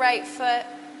toes of your right foot.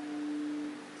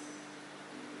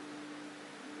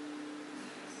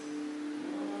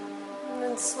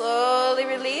 And slowly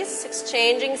release,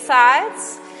 exchanging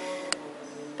sides.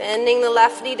 Bending the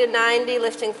left knee to 90,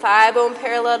 lifting thigh bone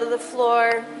parallel to the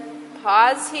floor.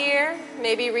 Pause here.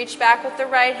 Maybe reach back with the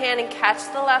right hand and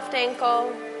catch the left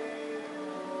ankle.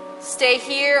 Stay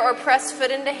here or press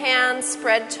foot into hand,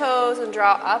 spread toes and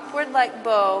draw upward like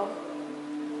bow.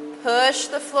 Push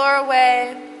the floor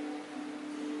away.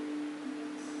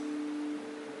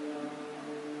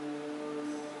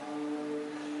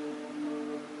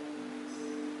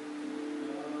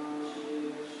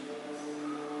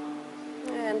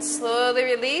 And slowly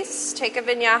release. Take a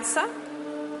vinyasa.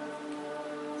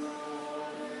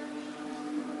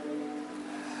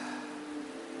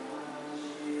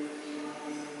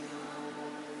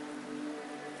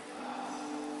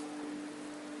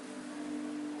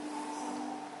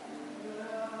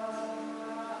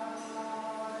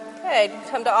 Good.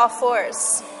 Come to all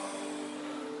fours.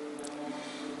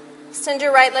 Send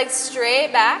your right leg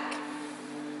straight back.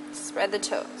 Spread the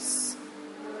toes.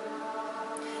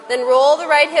 Then roll the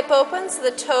right hip open so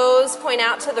the toes point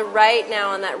out to the right now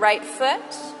on that right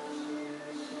foot.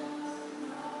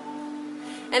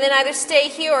 And then either stay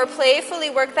here or playfully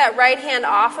work that right hand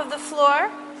off of the floor,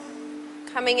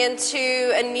 coming into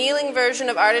a kneeling version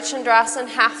of Ardha Chandrasana,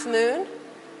 half moon.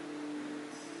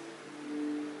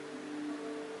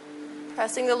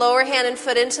 Pressing the lower hand and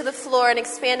foot into the floor and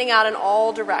expanding out in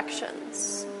all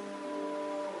directions.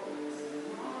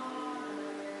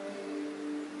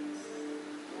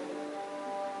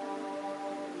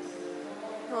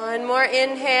 One more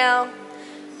inhale.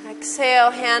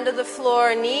 Exhale, hand to the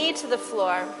floor, knee to the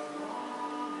floor.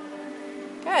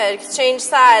 Good. Exchange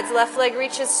sides. Left leg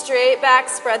reaches straight back.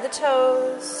 Spread the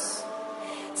toes.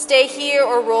 Stay here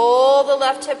or roll the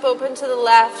left hip open to the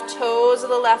left. Toes of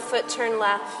the left foot turn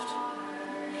left.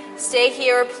 Stay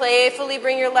here or playfully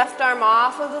bring your left arm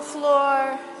off of the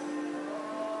floor.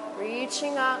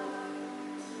 Reaching up.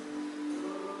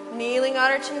 Kneeling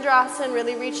Ardha Chandrasana,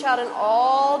 really reach out in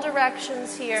all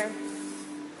directions here.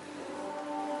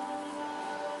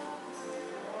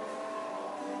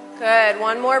 Good.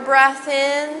 One more breath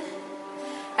in.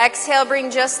 Exhale,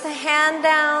 bring just the hand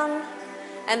down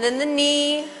and then the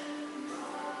knee.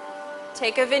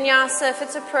 Take a vinyasa if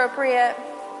it's appropriate.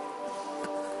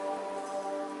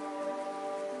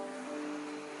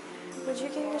 Would you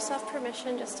give yourself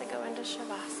permission just to go into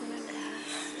Shavasana and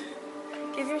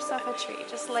rest? Give yourself a treat.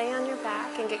 Just lay on your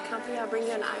back and get comfy. I'll bring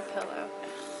you an eye pillow.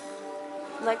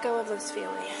 Let go of those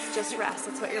feelings. Just rest.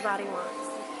 That's what your body wants.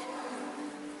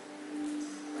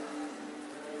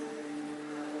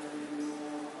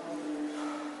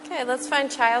 Okay, let's find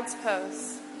child's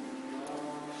pose.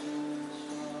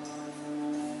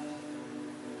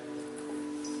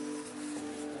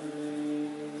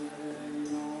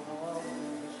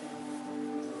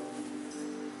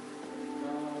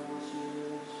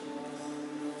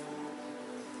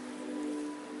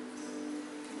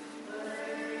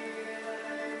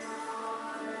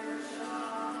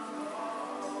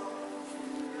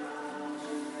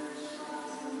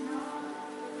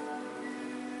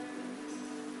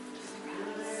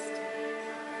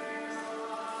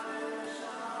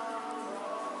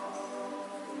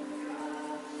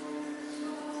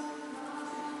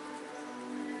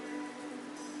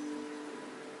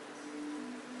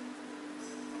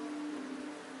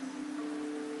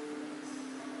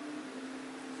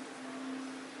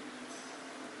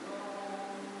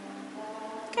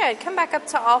 Good. Come back up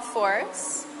to all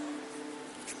fours.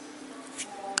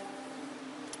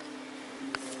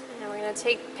 And we're going going to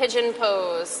take pigeon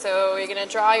pose. So you're going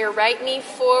to draw your right knee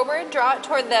forward, draw it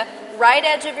toward the right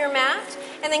edge of your mat,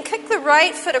 and then kick the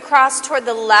right foot across toward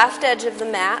the left edge of the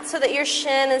mat so that your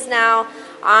shin is now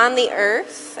on the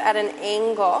earth at an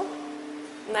angle.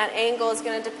 And that angle is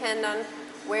going to depend on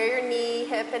where your knee,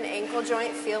 hip, and ankle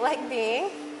joint feel like being.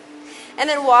 And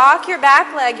then walk your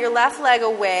back leg, your left leg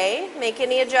away. Make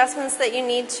any adjustments that you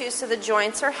need to so the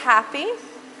joints are happy.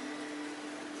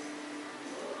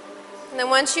 And then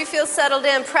once you feel settled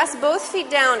in, press both feet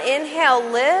down.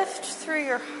 Inhale, lift through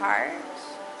your heart.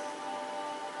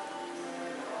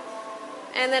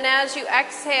 And then as you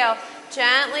exhale,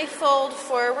 gently fold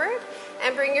forward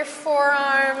and bring your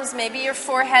forearms, maybe your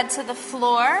forehead to the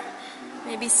floor.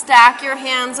 Maybe stack your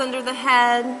hands under the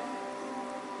head.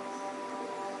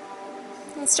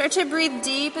 And start to breathe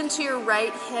deep into your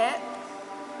right hip.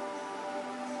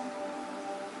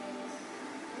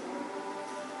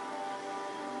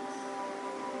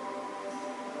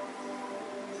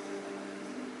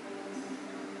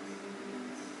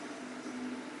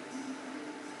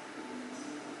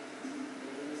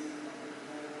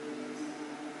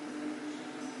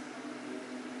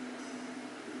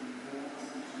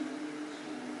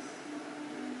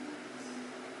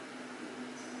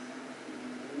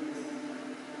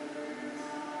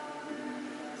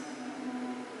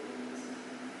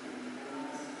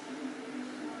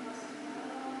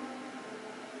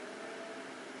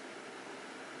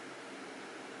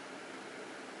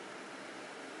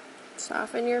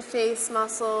 Soften your face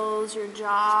muscles, your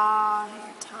jaw,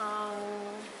 your tongue.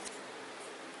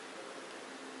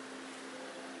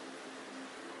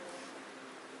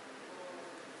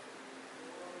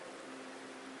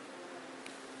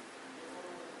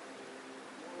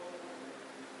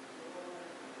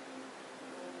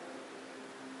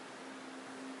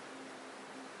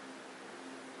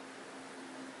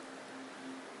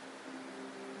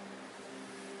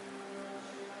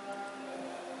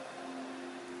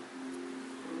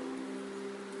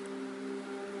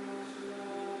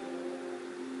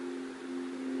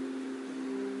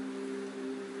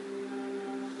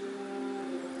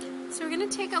 So we're going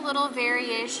to take a little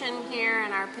variation here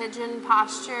in our pigeon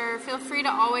posture. Feel free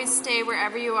to always stay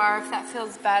wherever you are if that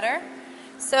feels better.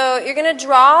 So you're going to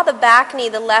draw the back knee,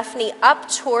 the left knee, up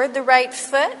toward the right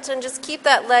foot and just keep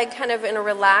that leg kind of in a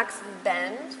relaxed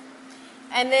bend.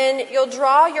 And then you'll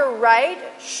draw your right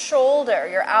shoulder,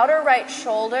 your outer right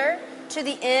shoulder, to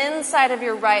the inside of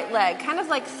your right leg. Kind of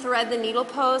like thread the needle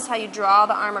pose, how you draw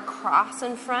the arm across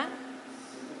in front.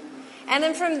 And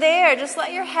then from there, just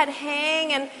let your head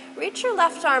hang and reach your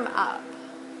left arm up.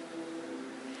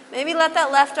 Maybe let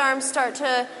that left arm start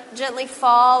to gently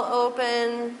fall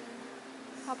open,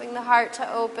 helping the heart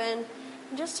to open.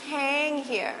 And just hang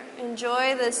here.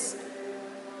 Enjoy this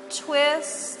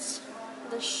twist,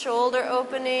 the shoulder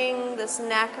opening, this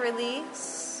neck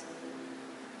release.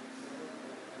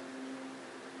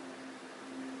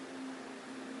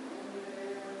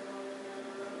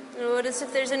 Notice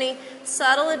if there's any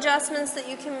subtle adjustments that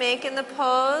you can make in the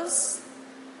pose.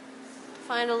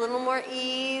 Find a little more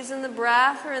ease in the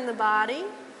breath or in the body.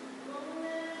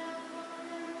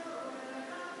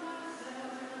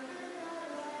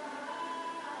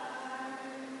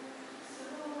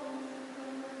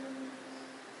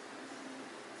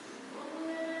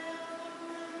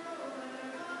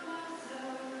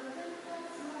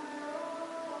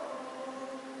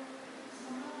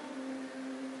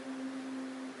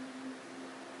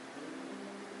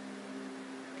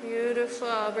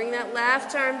 Beautiful. Bring that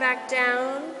left arm back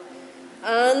down.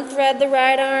 Unthread the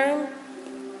right arm.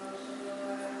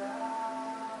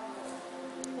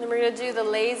 Then we're going to do the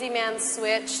lazy man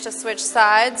switch to switch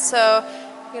sides. So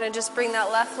you're going to just bring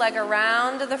that left leg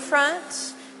around to the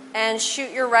front and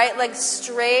shoot your right leg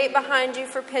straight behind you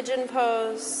for pigeon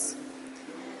pose.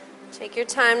 Take your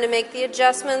time to make the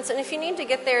adjustments. And if you need to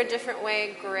get there a different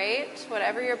way, great.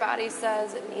 Whatever your body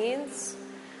says it needs.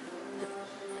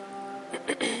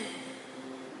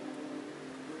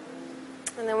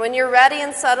 And then when you're ready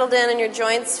and settled in and your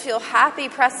joints feel happy,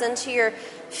 press into your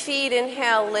feet.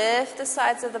 Inhale, lift the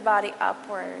sides of the body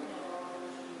upward.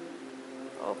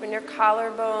 Open your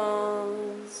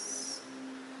collarbones.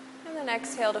 And then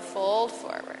exhale to fold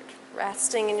forward,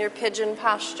 resting in your pigeon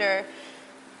posture.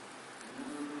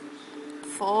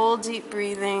 Full deep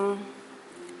breathing.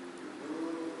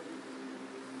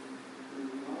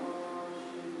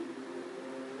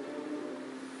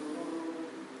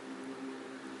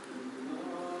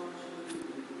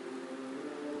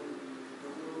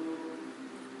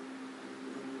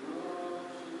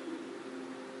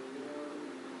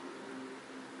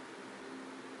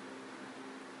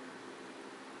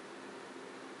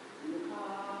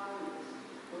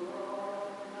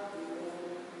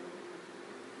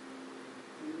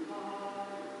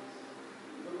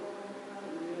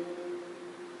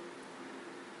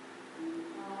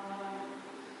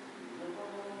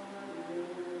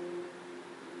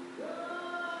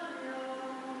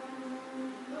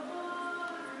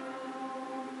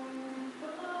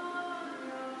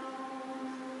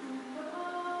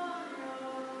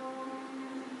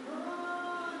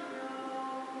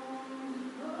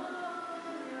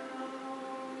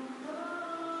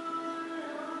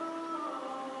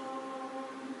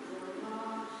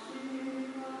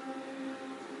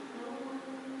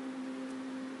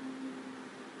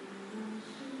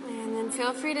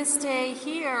 feel free to stay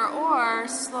here, or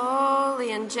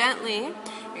slowly and gently,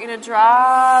 you're going to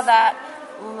draw that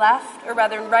left, or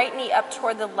rather right knee up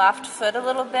toward the left foot a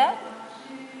little bit.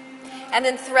 And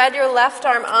then thread your left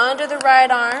arm onto the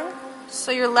right arm, so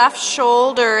your left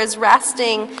shoulder is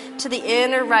resting to the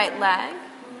inner right leg.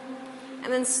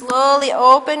 And then slowly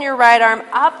open your right arm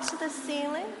up to the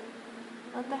ceiling.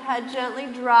 Let the head gently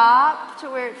drop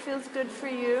to where it feels good for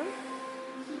you.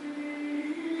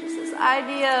 Just this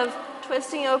idea of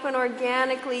twisting open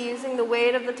organically, using the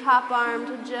weight of the top arm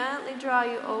to gently draw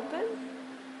you open.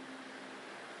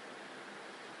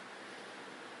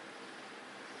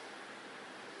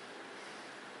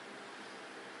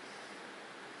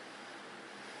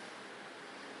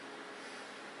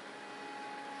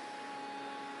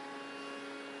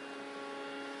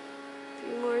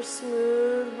 More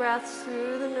smooth breaths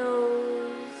through the nose.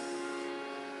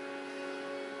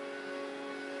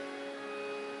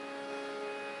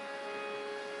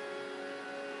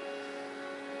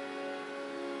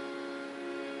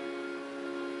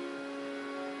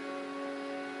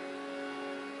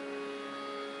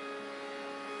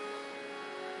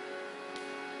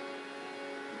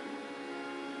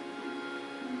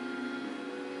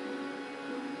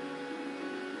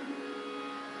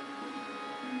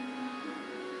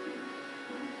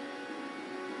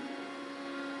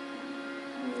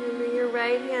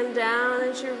 Right hand down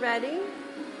as you're ready.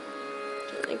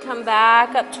 Gently come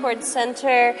back up towards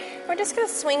center. We're just going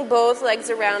to swing both legs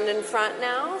around in front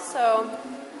now. So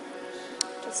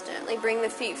just gently bring the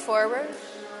feet forward.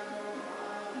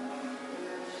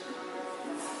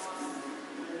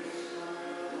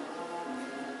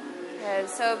 Good.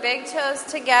 So big toes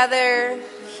together,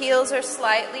 heels are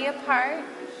slightly apart.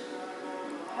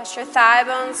 Press your thigh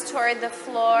bones toward the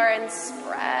floor and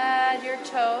spread your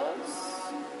toes.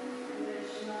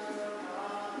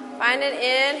 Find an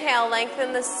inhale,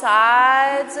 lengthen the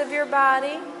sides of your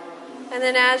body. And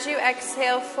then as you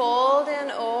exhale, fold in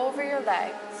over your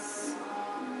legs.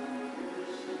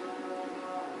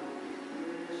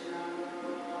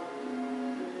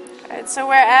 Good. So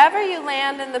wherever you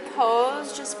land in the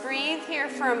pose, just breathe here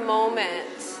for a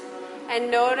moment.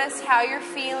 And notice how you're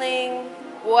feeling,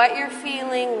 what you're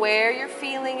feeling, where you're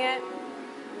feeling it.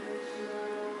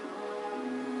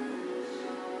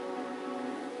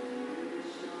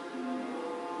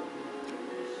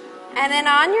 And then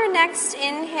on your next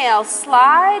inhale,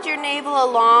 slide your navel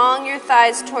along your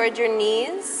thighs toward your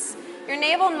knees. Your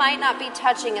navel might not be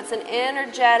touching. It's an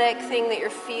energetic thing that you're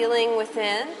feeling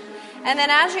within. And then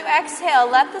as you exhale,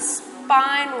 let the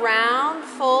spine round,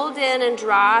 fold in, and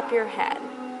drop your head.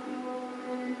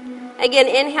 Again,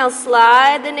 inhale,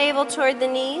 slide the navel toward the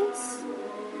knees.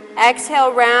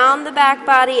 Exhale, round the back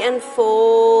body and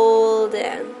fold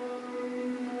in.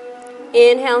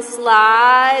 Inhale,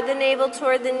 slide the navel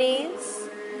toward the knees.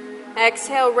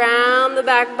 Exhale, round the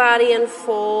back body and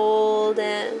fold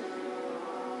in.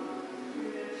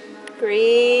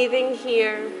 Breathing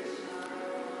here.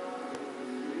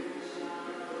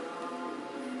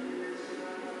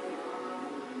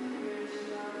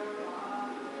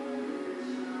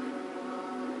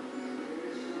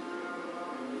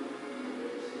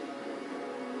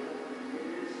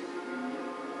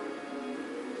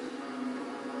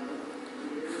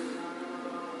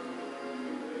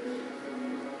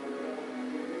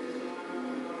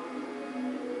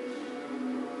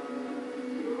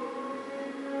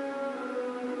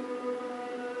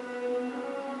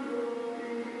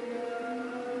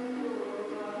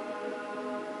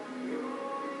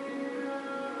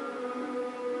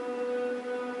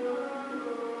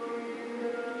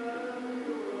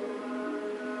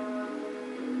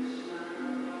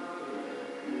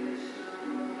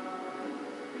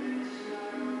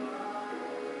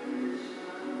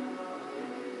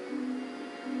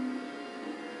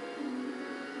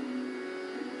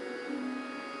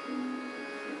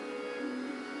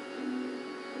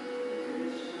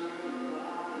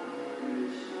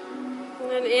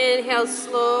 And inhale,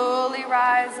 slowly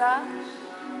rise up.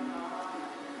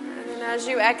 And then as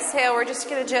you exhale, we're just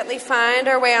going to gently find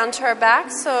our way onto our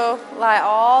back. So lie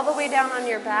all the way down on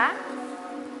your back.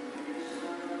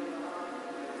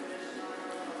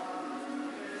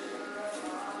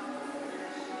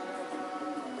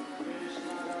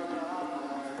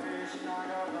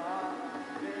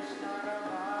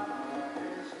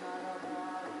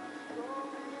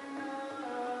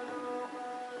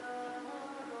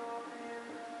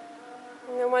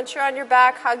 Once you're on your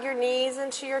back, hug your knees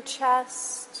into your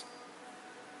chest.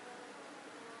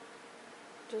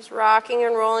 Just rocking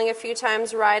and rolling a few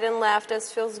times right and left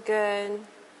as feels good.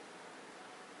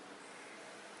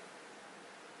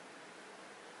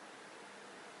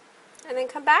 And then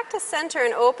come back to center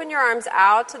and open your arms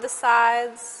out to the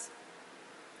sides.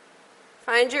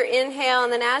 Find your inhale,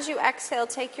 and then as you exhale,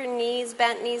 take your knees,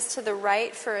 bent knees to the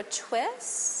right for a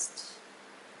twist.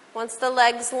 Once the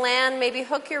legs land, maybe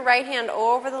hook your right hand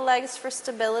over the legs for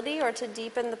stability or to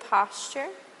deepen the posture.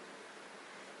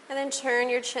 And then turn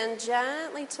your chin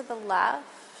gently to the left.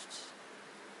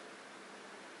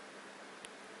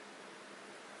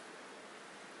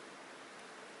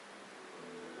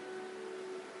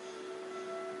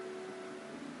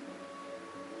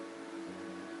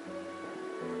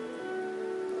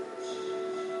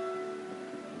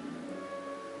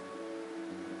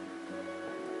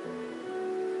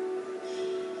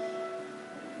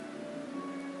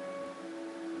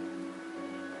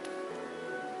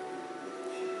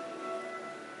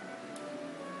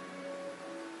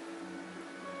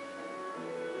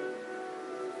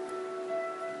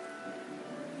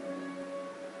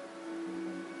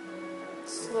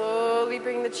 Slowly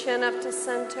bring the chin up to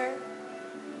center.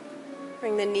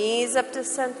 Bring the knees up to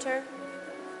center.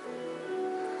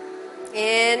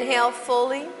 Inhale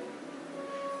fully.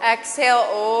 Exhale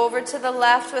over to the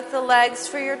left with the legs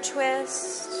for your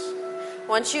twist.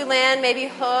 Once you land, maybe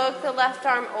hook the left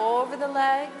arm over the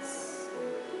legs.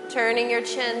 Turning your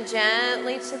chin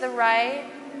gently to the right.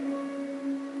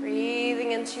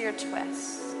 Breathing into your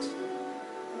twist.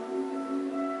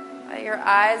 Let your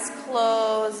eyes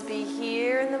close. Be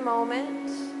here in the moment.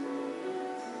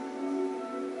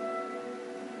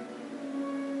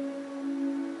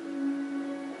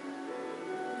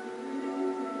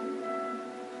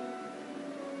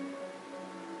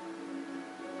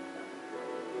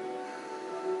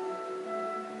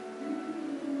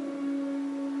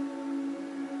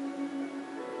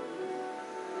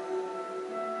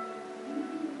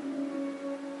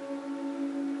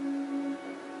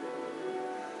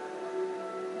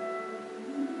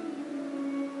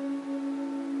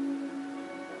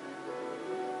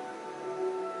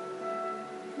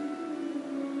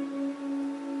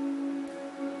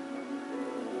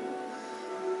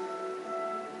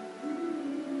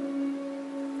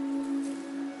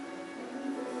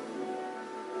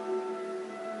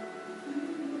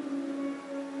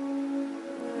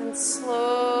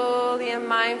 Slowly and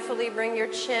mindfully bring your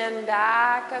chin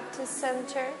back up to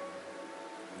center.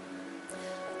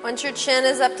 Once your chin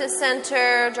is up to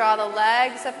center, draw the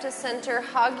legs up to center,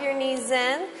 hug your knees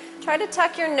in. Try to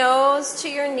tuck your nose to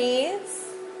your knees.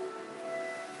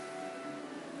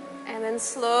 And then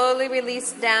slowly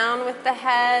release down with the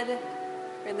head.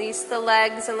 Release the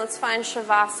legs, and let's find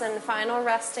Shavasana, final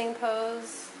resting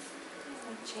pose.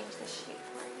 I'll change the sheet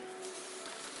for you.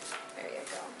 There you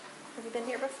go. Have you been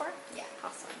here before? Yeah.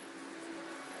 Awesome.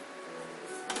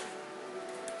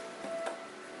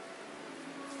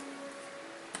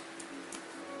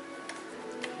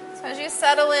 So as you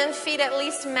settle in, feet at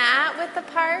least mat width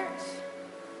apart.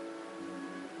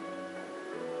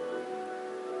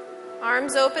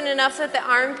 Arms open enough that the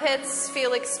armpits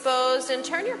feel exposed, and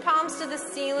turn your palms to the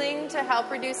ceiling to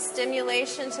help reduce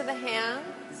stimulation to the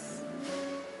hands.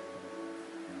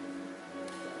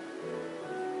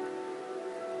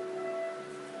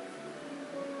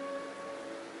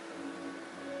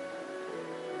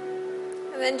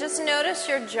 And then just notice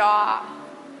your jaw.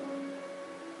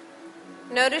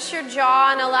 Notice your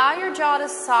jaw and allow your jaw to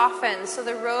soften so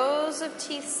the rows of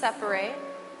teeth separate.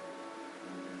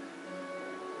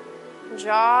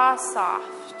 Jaw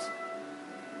soft.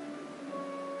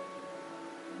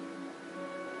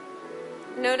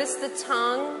 Notice the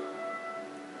tongue.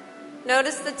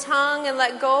 Notice the tongue and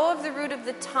let go of the root of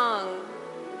the tongue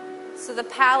so the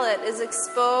palate is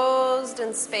exposed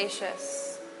and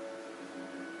spacious.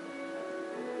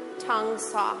 Tongue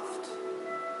soft.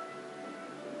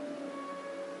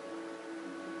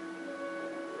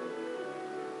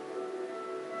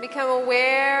 Become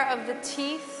aware of the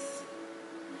teeth.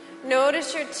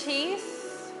 Notice your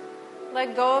teeth.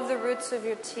 Let go of the roots of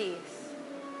your teeth.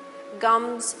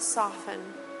 Gums soften.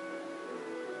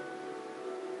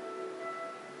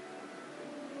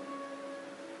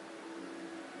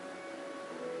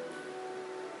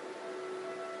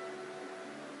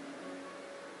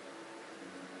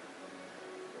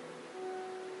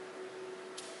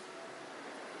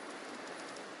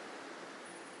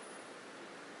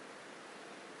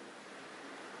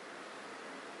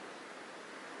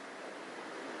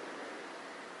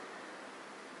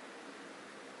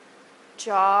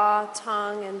 Jaw,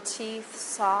 tongue, and teeth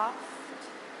soft.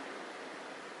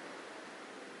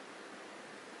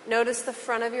 Notice the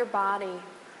front of your body.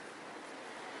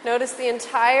 Notice the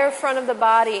entire front of the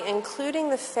body, including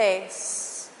the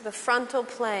face, the frontal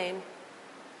plane.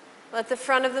 Let the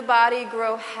front of the body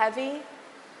grow heavy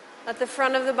Let the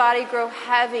front of the body grow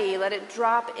heavy. Let it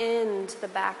drop into the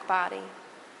back body.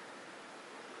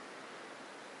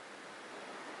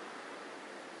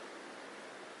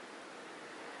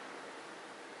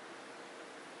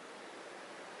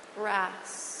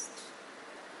 Rest.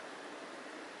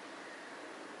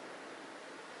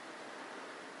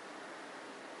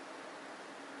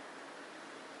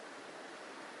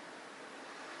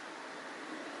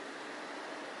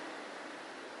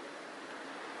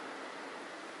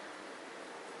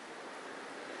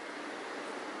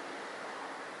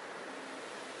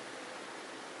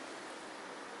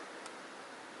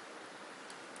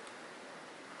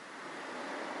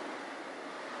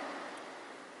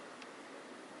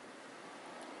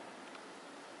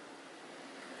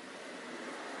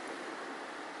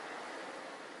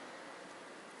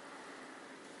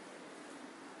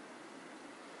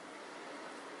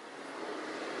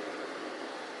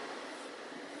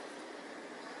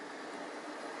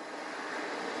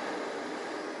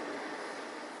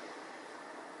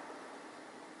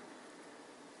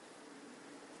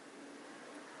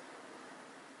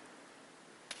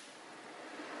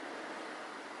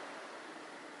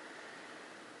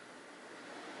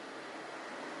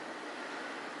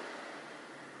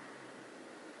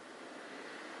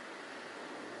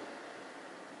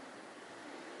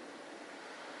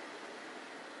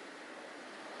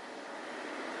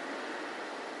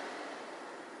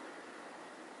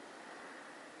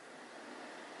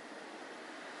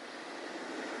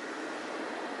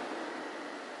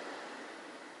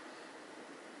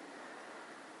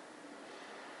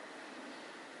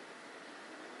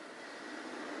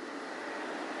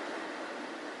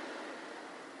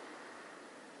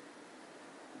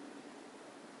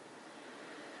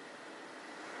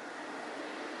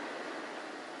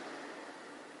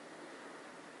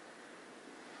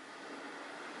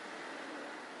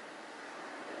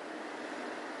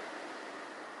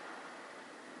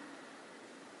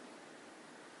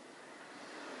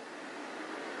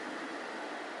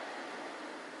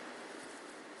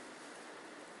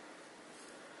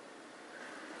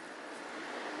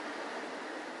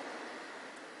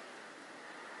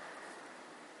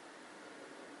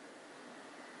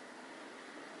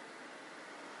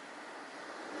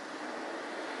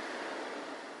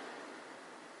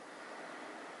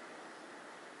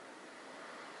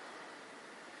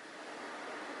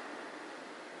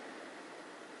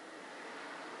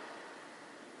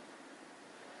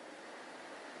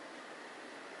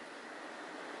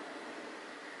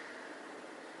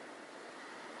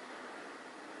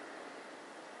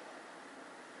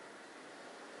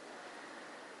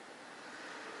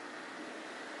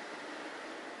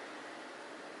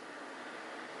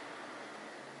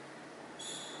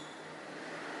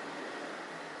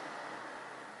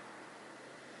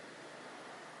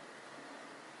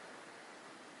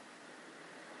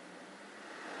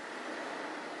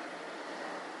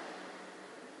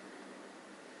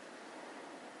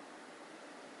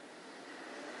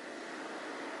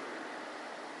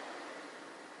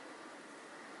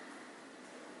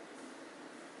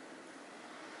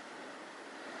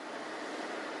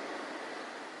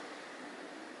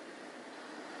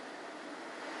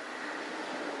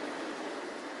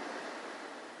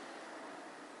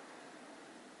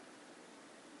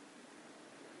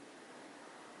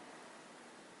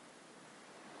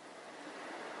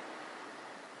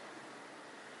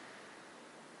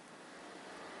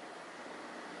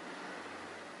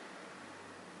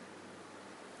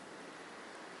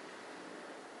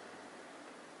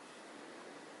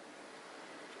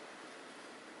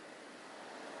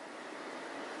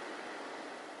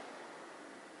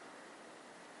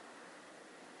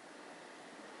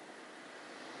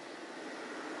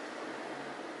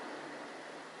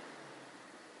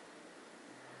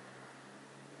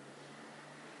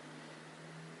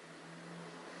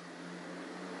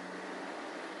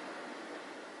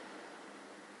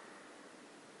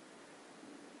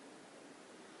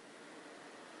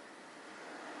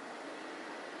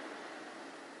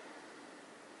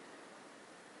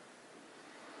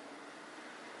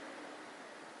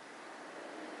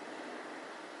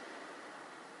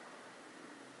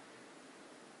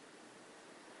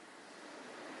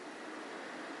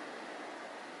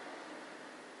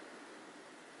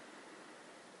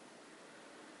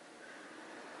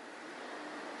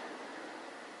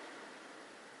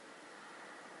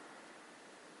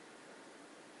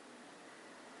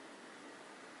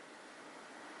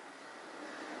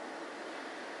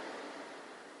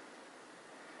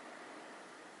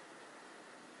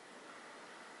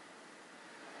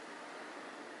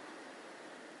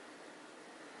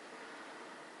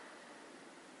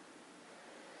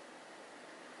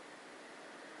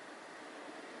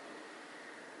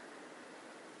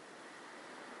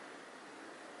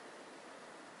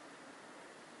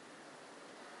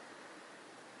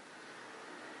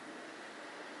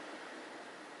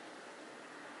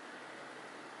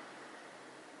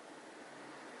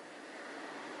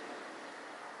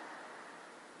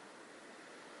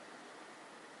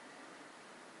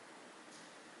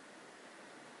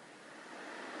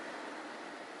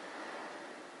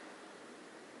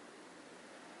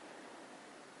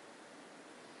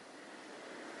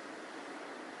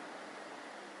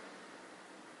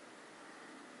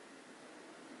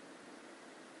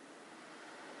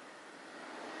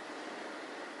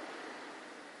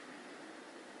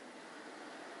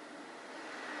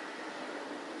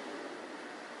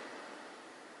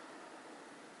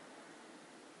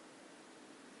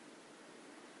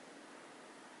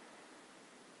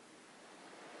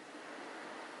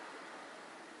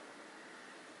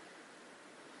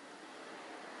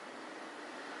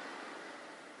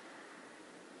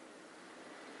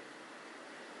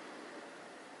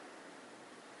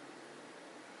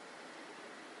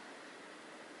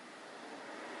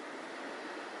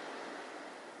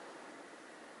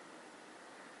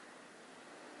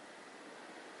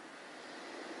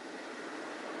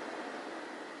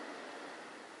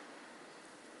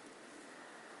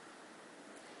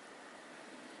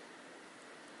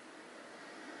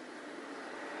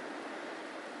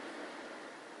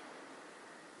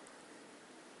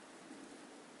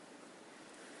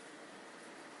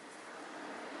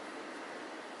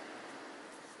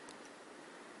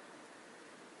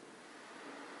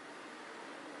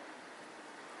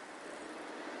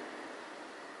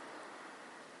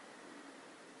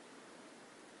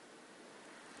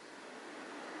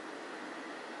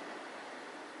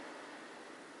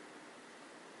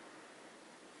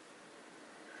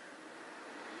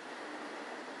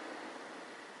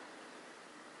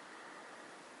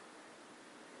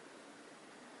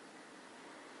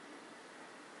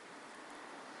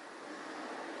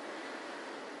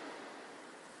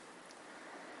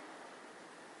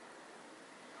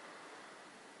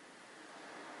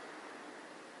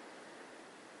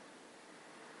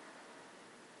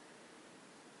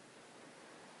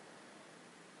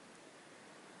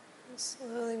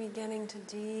 Slowly beginning to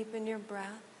deepen your breath.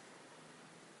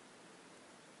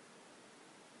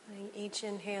 Letting each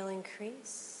inhale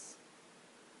increase.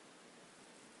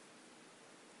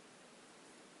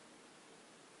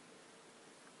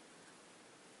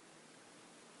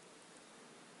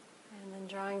 And then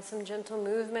drawing some gentle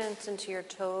movement into your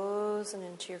toes and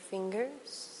into your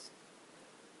fingers.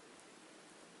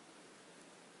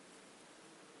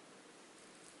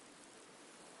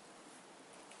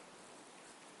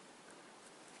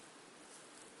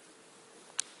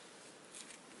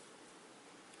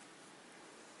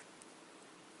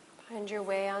 Find your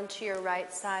way onto your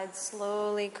right side,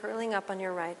 slowly curling up on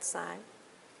your right side.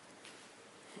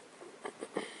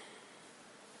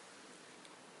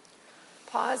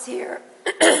 Pause here,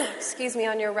 excuse me,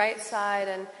 on your right side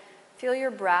and feel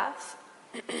your breath.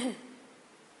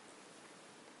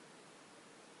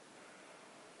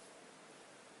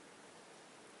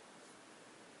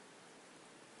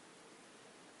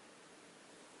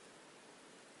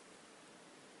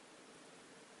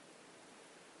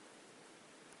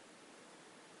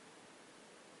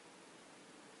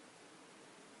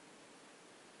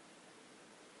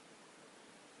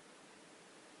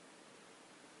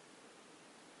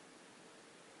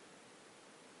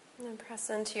 And then press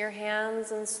into your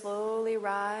hands and slowly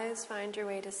rise. Find your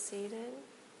way to seated.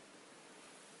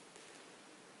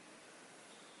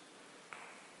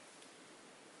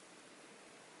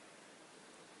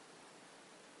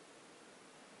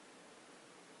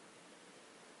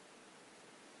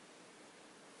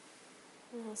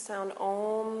 And we'll sound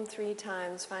Om 3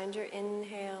 times. Find your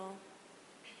inhale.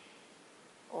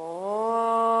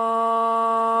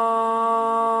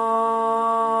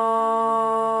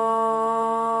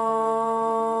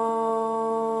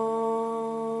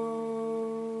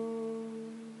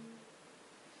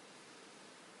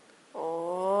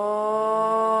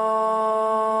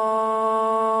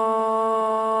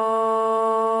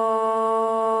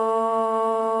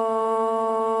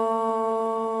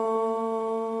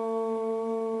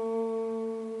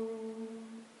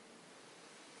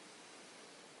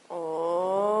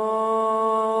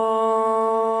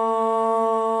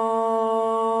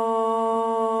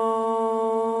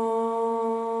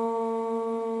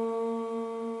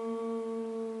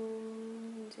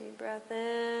 Deep breath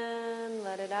in,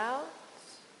 let it out.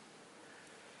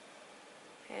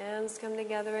 Hands come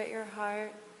together at your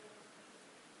heart.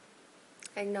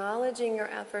 Acknowledging your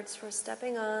efforts for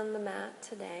stepping on the mat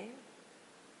today.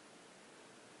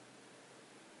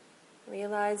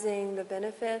 Realizing the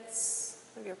benefits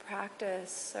of your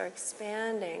practice are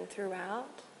expanding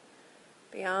throughout,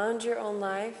 beyond your own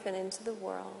life and into the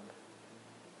world.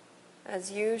 As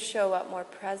you show up more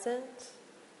present,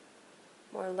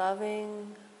 more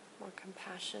loving, more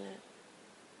compassionate.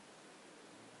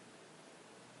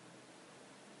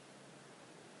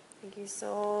 Thank you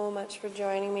so much for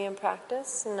joining me in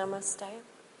practice. Namaste.